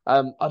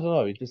 I don't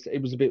know.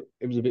 It was a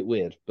bit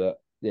weird, but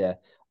yeah.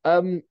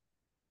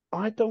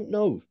 I don't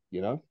know.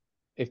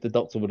 If the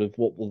doctor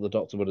what the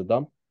doctor would have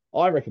done.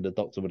 I reckon the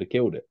doctor would have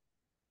killed it.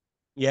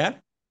 Yeah.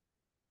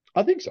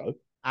 I think so.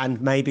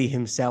 And maybe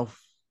himself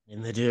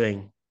in the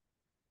doing.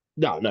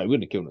 No, he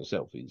wouldn't have killed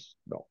himself. He's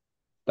not.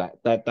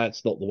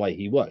 That's not the way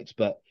he works.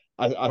 But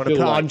I Want to feel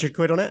put like 100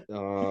 quid on it?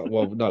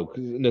 well, no,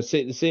 because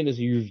seeing as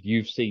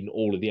you've seen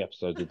all of the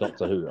episodes of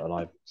Doctor Who, and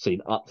I've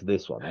seen up to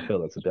this one, I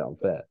feel that's a bit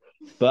unfair.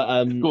 But Go I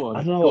on,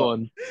 don't go know.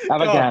 on.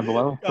 Have a Go on, gamble.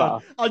 Have a go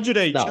on. flutter. 100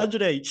 each, No.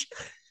 100 each.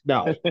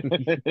 No,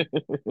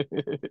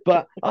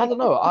 but I don't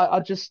know.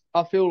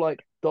 I feel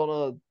like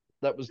Donna.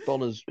 That was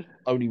Donna's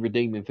only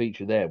redeeming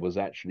feature. There was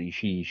actually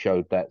she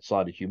showed that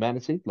side of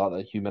humanity, like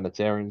that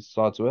humanitarian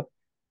side to her.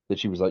 That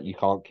she was like, you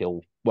can't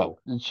kill. Well,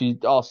 she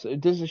asked.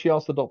 Doesn't she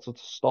ask the Doctor to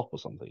stop or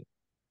something?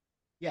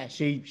 Yeah,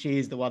 she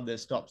is the one that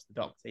stops the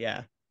Doctor.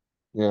 Yeah.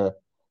 Yeah.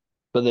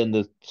 But then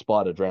the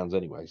spider drowns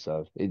anyway,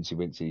 so incy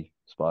wincy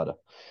spider.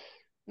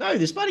 No,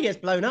 the spider gets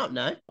blown up.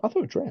 No, I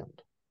thought it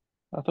drowned.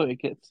 I thought it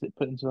gets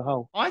put into a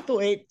hole. I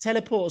thought it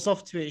teleports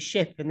off to its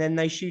ship and then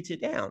they shoot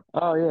it down.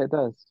 Oh yeah, it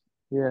does.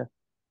 Yeah.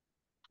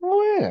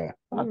 Oh yeah.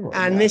 I thought,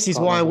 And yeah, this I is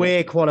can't why remember we're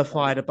that.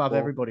 qualified above Before.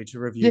 everybody to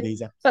review Yeah.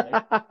 these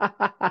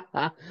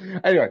episodes.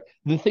 Anyway,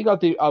 the thing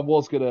I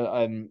was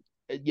gonna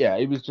yeah,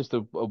 it was just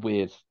a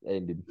weird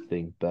ending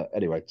thing, but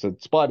anyway, so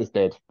Spider's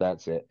dead.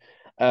 That's it.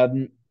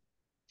 Um,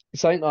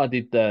 Something I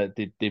did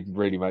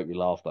really make me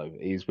laugh though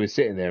is we're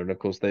sitting there and of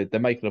course they're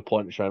making a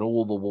point of showing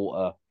all the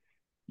water,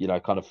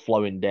 kind of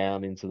flowing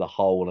down into the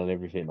hole and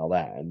everything like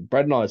that. And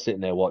Brad and I are sitting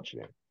there watching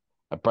it.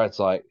 And Brad's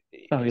like,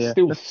 Oh it's yeah.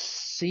 still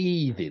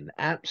seething,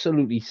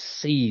 absolutely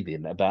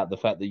seething about the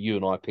fact that you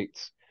and I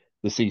picked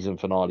the season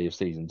finale of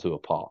season 2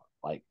 apart.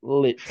 Like,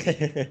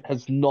 literally,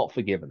 has not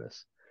forgiven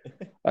us.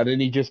 And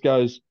then he just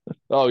goes,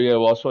 oh, yeah,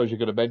 well, I suppose you're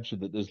going to mention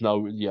that there's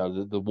no,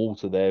 the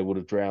water there would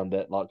have drowned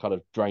it, like kind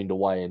of drained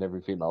away and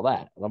everything like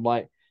that. And I'm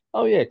like,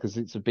 oh, yeah, because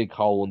it's a big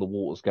hole and the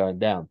water's going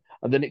down.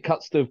 And then it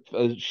cuts to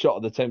a shot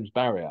of the Thames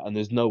barrier and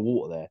there's no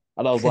water there.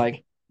 And I was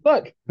like,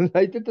 look,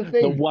 they did the The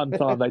thing. one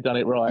time they done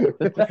it right.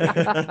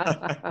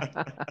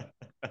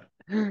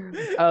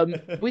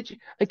 Which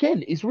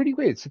again is really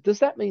weird. So does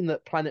that mean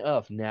that planet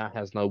Earth now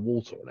has no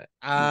water on it?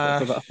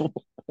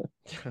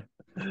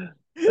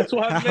 That's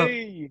what I how,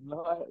 mean.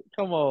 Like,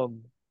 come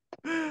on.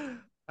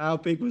 how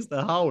big was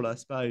the hole, I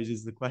suppose,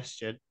 is the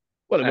question.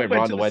 Well, it went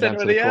right the way down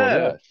to the core of the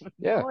Earth.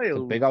 Yeah, it's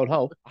a big old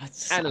hole.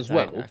 And as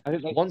well,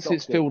 once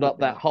it's filled up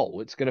that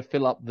hole, it's going to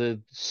fill up the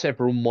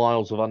several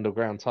miles of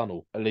underground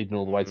tunnel leading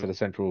all the way to the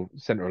center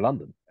of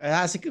London.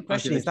 That's a good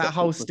question. Is that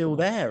hole still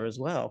there as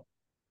well?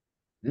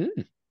 Mm.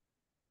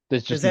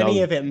 There's just Does any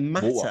no of it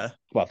matter? Water.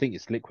 Well, I think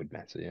it's liquid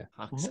matter, yeah.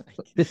 Fuck's sake.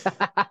 This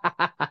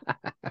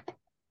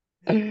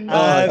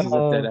is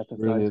a dead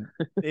episode.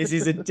 This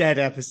is a dead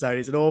episode.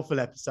 It's an awful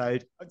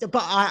episode.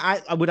 But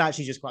I would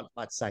actually just quite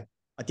like to say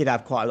I did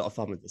have quite a lot of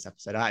fun with this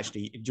episode. I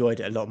actually enjoyed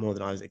it a lot more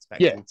than I was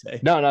expecting to.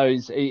 No,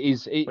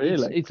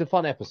 it's a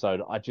fun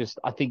episode. I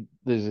think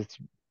there's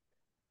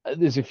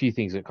a few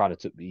things that kind of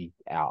took me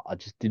out. I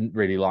just didn't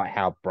really like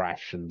how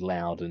brash and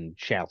loud and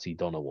shouty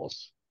Donna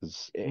was.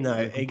 No,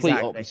 complete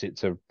exactly. opposite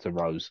to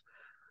Rose.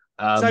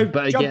 So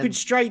but jumping again,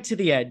 straight to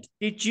the end,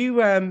 did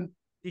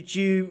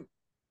you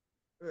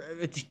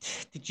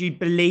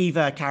believe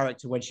her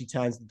character when she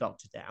turns the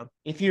Doctor down?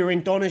 If you're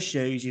in Donna's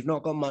shoes, you've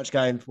not got much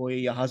going for you.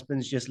 Your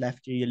husband's just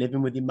left you. You're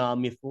living with your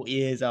mum. You're 40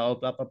 years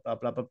old. Blah blah blah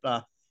blah blah blah.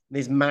 And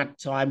this mad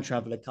time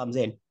traveler comes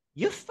in.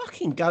 You're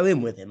fucking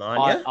going with him,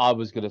 aren't you? I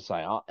was gonna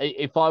say,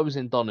 if I was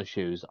in Donna's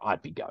shoes,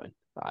 I'd be going.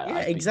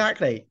 Yeah,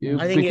 exactly.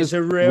 I think it's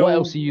a real. What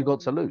else have you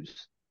got to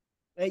lose?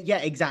 Yeah,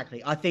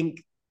 exactly. I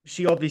think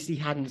she obviously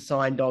hadn't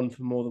signed on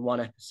for more than one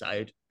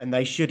episode, and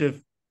they should have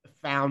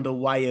found a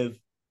way of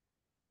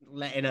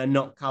letting her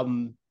not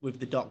come with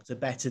the Doctor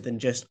better than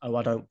just, oh,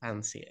 I don't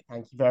fancy it.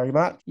 Thank you very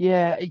much.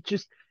 Yeah, it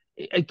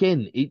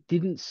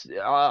didn't.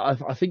 I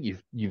think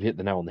you've hit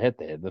the nail on the head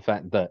there. The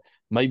fact that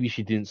maybe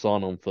she didn't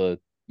sign on for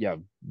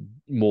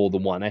more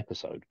than one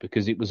episode,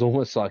 because it was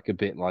almost like a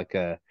bit like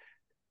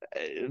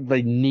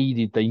they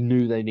knew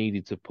they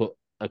needed to put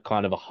a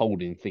kind of a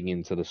holding thing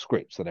into the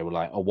script, so they were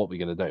like, oh, what are we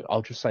going to do?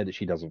 I'll just say that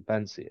she doesn't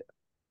fancy it.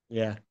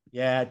 Yeah,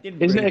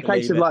 didn't Isn't really it a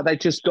case of believe like they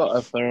just got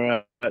her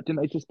for? Didn't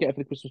they just get her for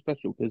the Christmas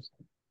special? Because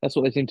that's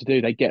what they seem to do.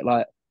 They get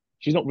like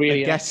she's not really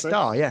a an guest actress.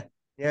 star.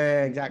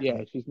 Yeah, exactly.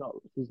 Yeah, she's not.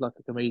 She's like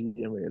a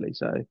comedian, really.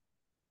 So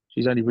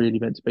she's only really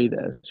meant to be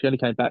there. She only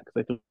came back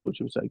because they thought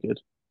she was so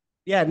good.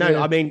 Yeah, no,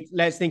 Yeah. I mean,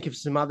 let's think of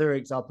some other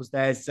examples.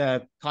 There's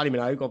Kylie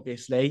Minogue,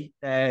 obviously.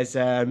 There's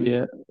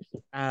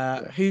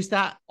who's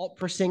that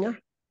opera singer?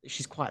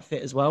 She's quite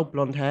fit as well,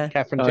 blonde hair.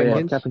 Catherine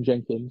Jenkins. Catherine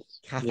Jenkins.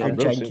 Catherine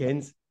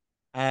Jenkins.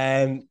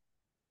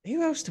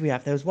 Who else do we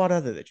have? There was one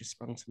other that just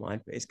sprung to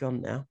mind, but it's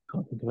gone now.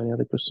 Can't think of any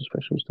other Christmas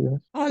specials, to be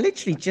honest. Oh, I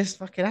literally just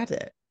fucking had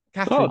it.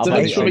 Catherine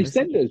Denise from Tate.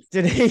 EastEnders.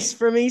 Denise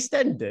from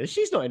EastEnders.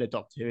 She's not in a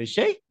Doctor Who, is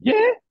she? Yeah,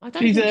 I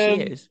don't think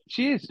she is.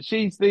 She is.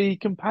 She's the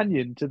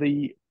companion to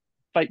the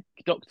fake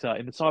Doctor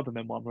in the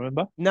Cybermen one.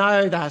 Remember?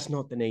 No, that's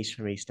not Denise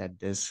from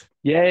EastEnders.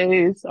 Yeah, it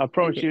is. I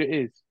promise you, it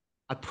is.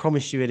 I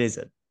promise you, it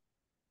isn't.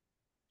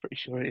 Pretty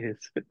sure it is.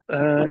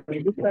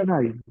 What's her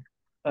name?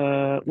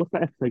 What's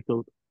that episode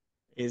called?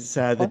 Is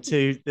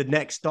the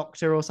next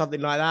Doctor or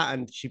something like that,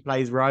 and she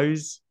plays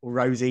Rose or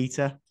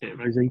Rosita. Yeah,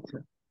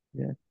 Rosita.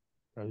 Yeah.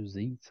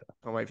 Rosita.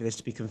 Can't wait for this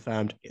to be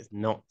confirmed. It's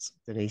not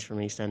Denise from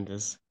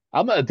EastEnders.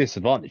 I'm at a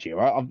disadvantage here,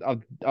 right?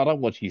 I don't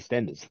watch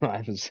EastEnders. I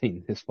haven't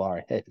seen this far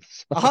ahead.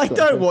 So I I've got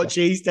don't no watch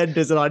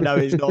EastEnders, and I know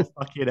it's not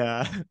fucking.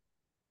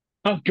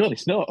 Oh God,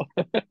 it's not.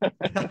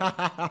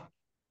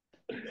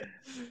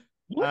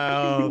 What do you think it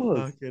Oh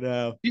was? fucking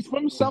hell! She's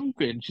from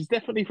something. She's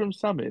definitely from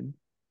something.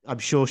 I'm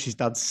sure she's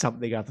done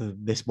something other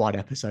than this one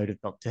episode of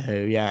Doctor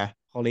Who. Yeah,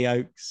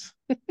 Hollyoaks.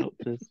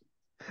 Doctors.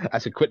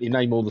 That's a quickly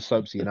name all the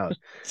soaps you know.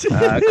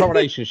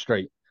 Coronation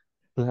Street.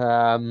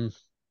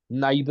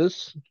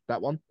 Neighbours,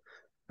 that one.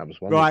 That was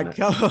one, Right,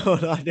 wasn't come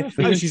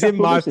on. Oh, she's in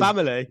My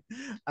Family.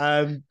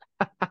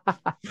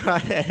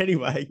 Right,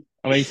 anyway.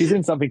 I mean, she's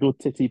in something called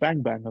Titty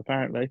Bang Bang,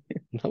 apparently.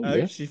 it? Oh, Oh,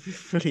 yeah. she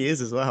really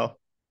is as well.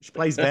 She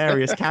plays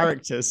various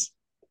characters.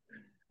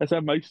 That's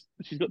her most.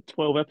 She's got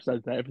 12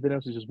 episodes there. Everything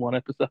else is just one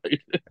episode.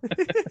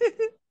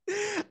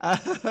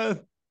 um,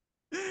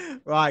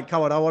 right,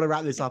 come on. I want to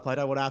wrap this up. I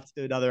don't want to have to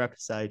do another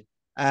episode.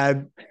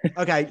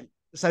 Okay,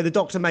 so the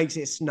Doctor makes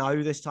it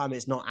snow. This time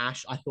it's not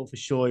ash. I thought for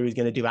sure he was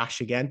going to do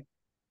ash again.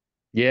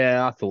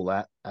 Yeah, I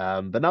thought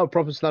that. But no,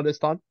 proper snow this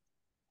time.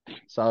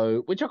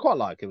 So, which I quite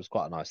like. It was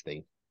quite a nice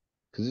thing.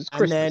 Because it's And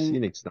Christmas. then- You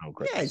need snow on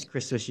Christmas. Yeah, it's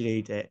Christmas. You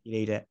need it. You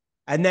need it.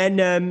 And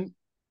then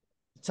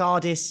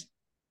TARDIS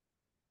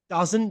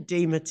doesn't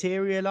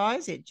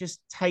dematerialize. It just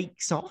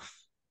takes off.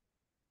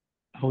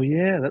 Oh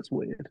yeah, that's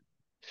weird.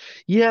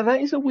 Yeah,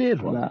 that is a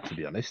weird one, That. to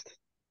be honest.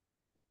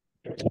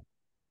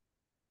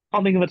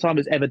 Can't think of a time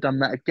it's ever done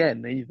that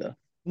again either.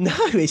 No,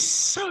 it's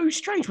so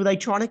strange. Were they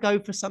trying to go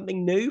for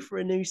something new for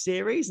a new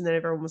series? And then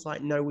everyone was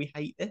like, no, we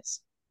hate this.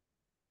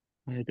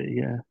 Maybe,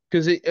 yeah.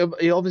 Because it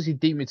obviously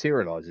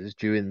dematerializes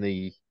during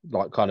the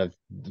like kind of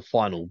the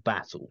final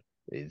battle,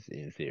 is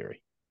in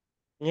theory.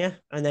 Yeah.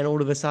 And then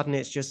all of a sudden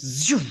it's just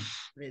zoom,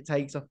 it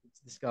takes off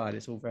into the sky. And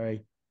it's all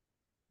very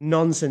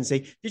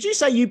nonsensy. Did you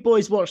say you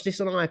boys watched this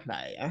on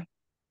iPlayer?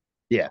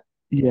 Yeah.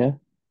 Yeah.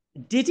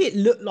 Did it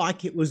look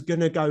like it was going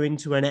to go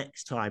into an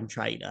X Time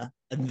trailer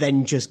and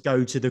then just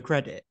go to the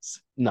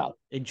credits? No.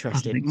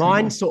 Interesting. think so,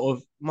 Mine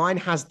no. mine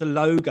has the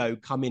logo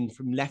coming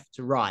from left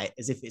to right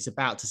as if it's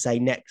about to say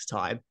next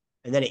time,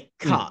 and then it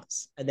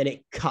cuts, and then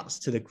it cuts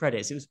to the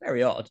credits. It was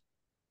very odd.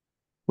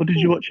 What did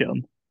you watch it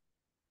on?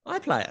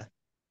 iPlayer.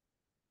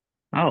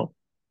 Oh,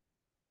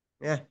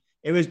 Yeah.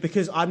 It was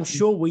because I'm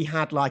sure we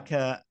had like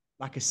a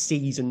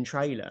season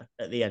trailer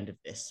at the end of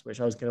this,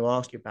 which I was going to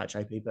ask you about,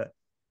 JP, but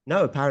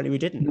no, apparently we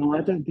didn't. no,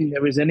 I don't think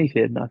there was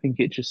anything. I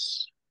think it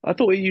just. I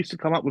thought it used to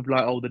come up with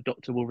like, oh, the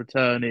Doctor will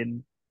return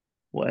in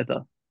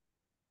whatever.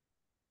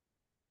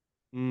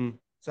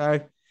 So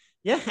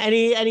yeah,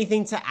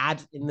 anything to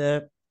add in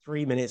the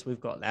 3 minutes we've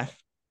got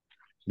left?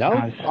 No.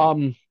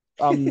 Okay.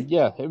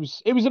 Yeah, it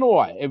was an all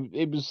right.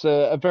 It was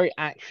a very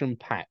action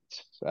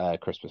packed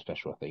Christmas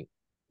special, I think.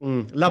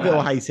 Love it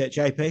or hate it,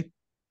 JP?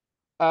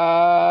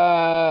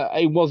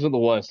 It wasn't the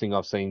worst thing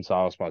I've seen, so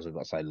I suppose I've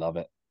got to say love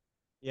it.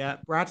 Yeah,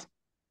 Brad?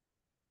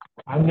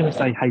 I'm going to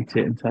say hate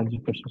it in terms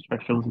of Christmas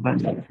specials. I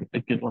don't think it's a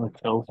good one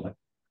at all.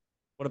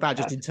 What about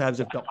just in terms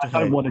of Doctor I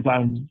don't Who? want to go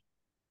and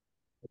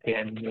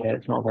again, yeah,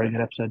 it's not a very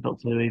good episode of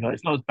Doctor Who either.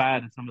 It's not as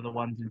bad as some of the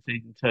ones in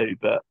season 2,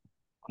 but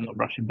I'm not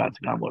rushing back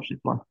to go and watch this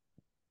one.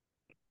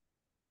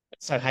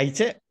 So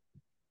hate it?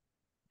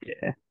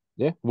 Yeah.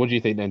 Yeah. What do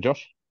you think then,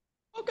 Josh?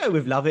 I'll go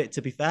with love it,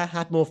 to be fair.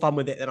 Had more fun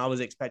with it than I was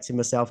expecting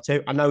myself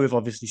to. I know we've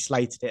obviously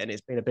slated it and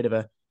it's been a bit of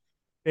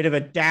a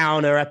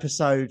downer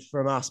episode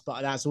from us,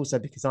 but that's also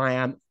because I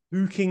am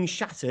fucking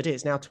shattered.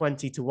 It's now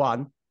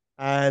 20-1.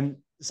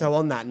 So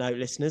on that note,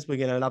 listeners, we're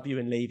going to love you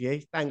and leave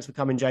you. Thanks for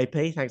coming,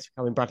 JP. Thanks for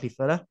coming, Bradley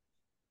Fuller.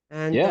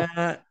 And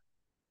Yeah.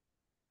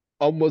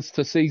 Onwards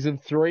to season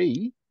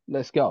 3.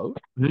 Let's go.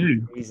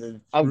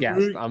 Oh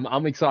yes,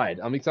 I'm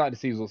excited. I'm excited to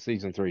see what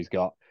season 3's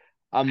got.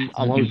 I'm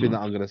hoping that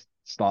I'm going to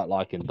start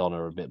liking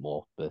Donna a bit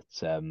more, but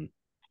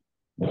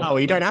oh,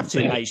 you don't have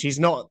to, mate. She's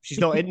not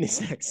in this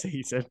next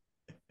season.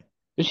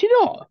 Is she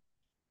not?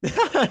 No,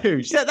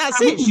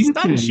 that's it. She's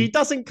done. She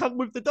doesn't come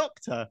with the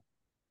Doctor.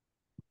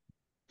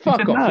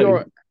 Fuck off.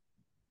 No.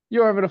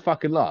 You're having a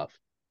fucking laugh.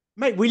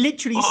 Mate, we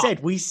literally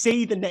said we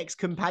see the next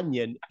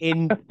companion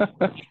in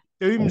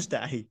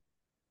Doomsday.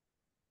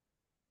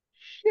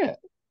 Shit.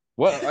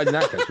 Well, in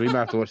that case, we might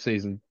have to watch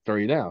season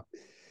 3 now.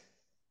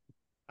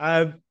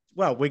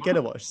 Well, we're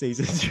gonna watch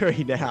season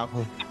 3 now.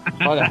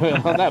 on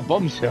that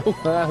bombshell.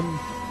 Fuck.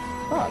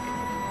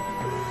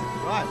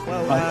 Right.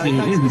 Well, I see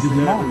thanks it for is. listening,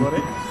 It is everybody.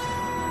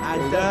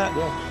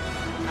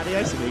 Yeah. And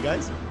adios,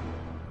 amigos.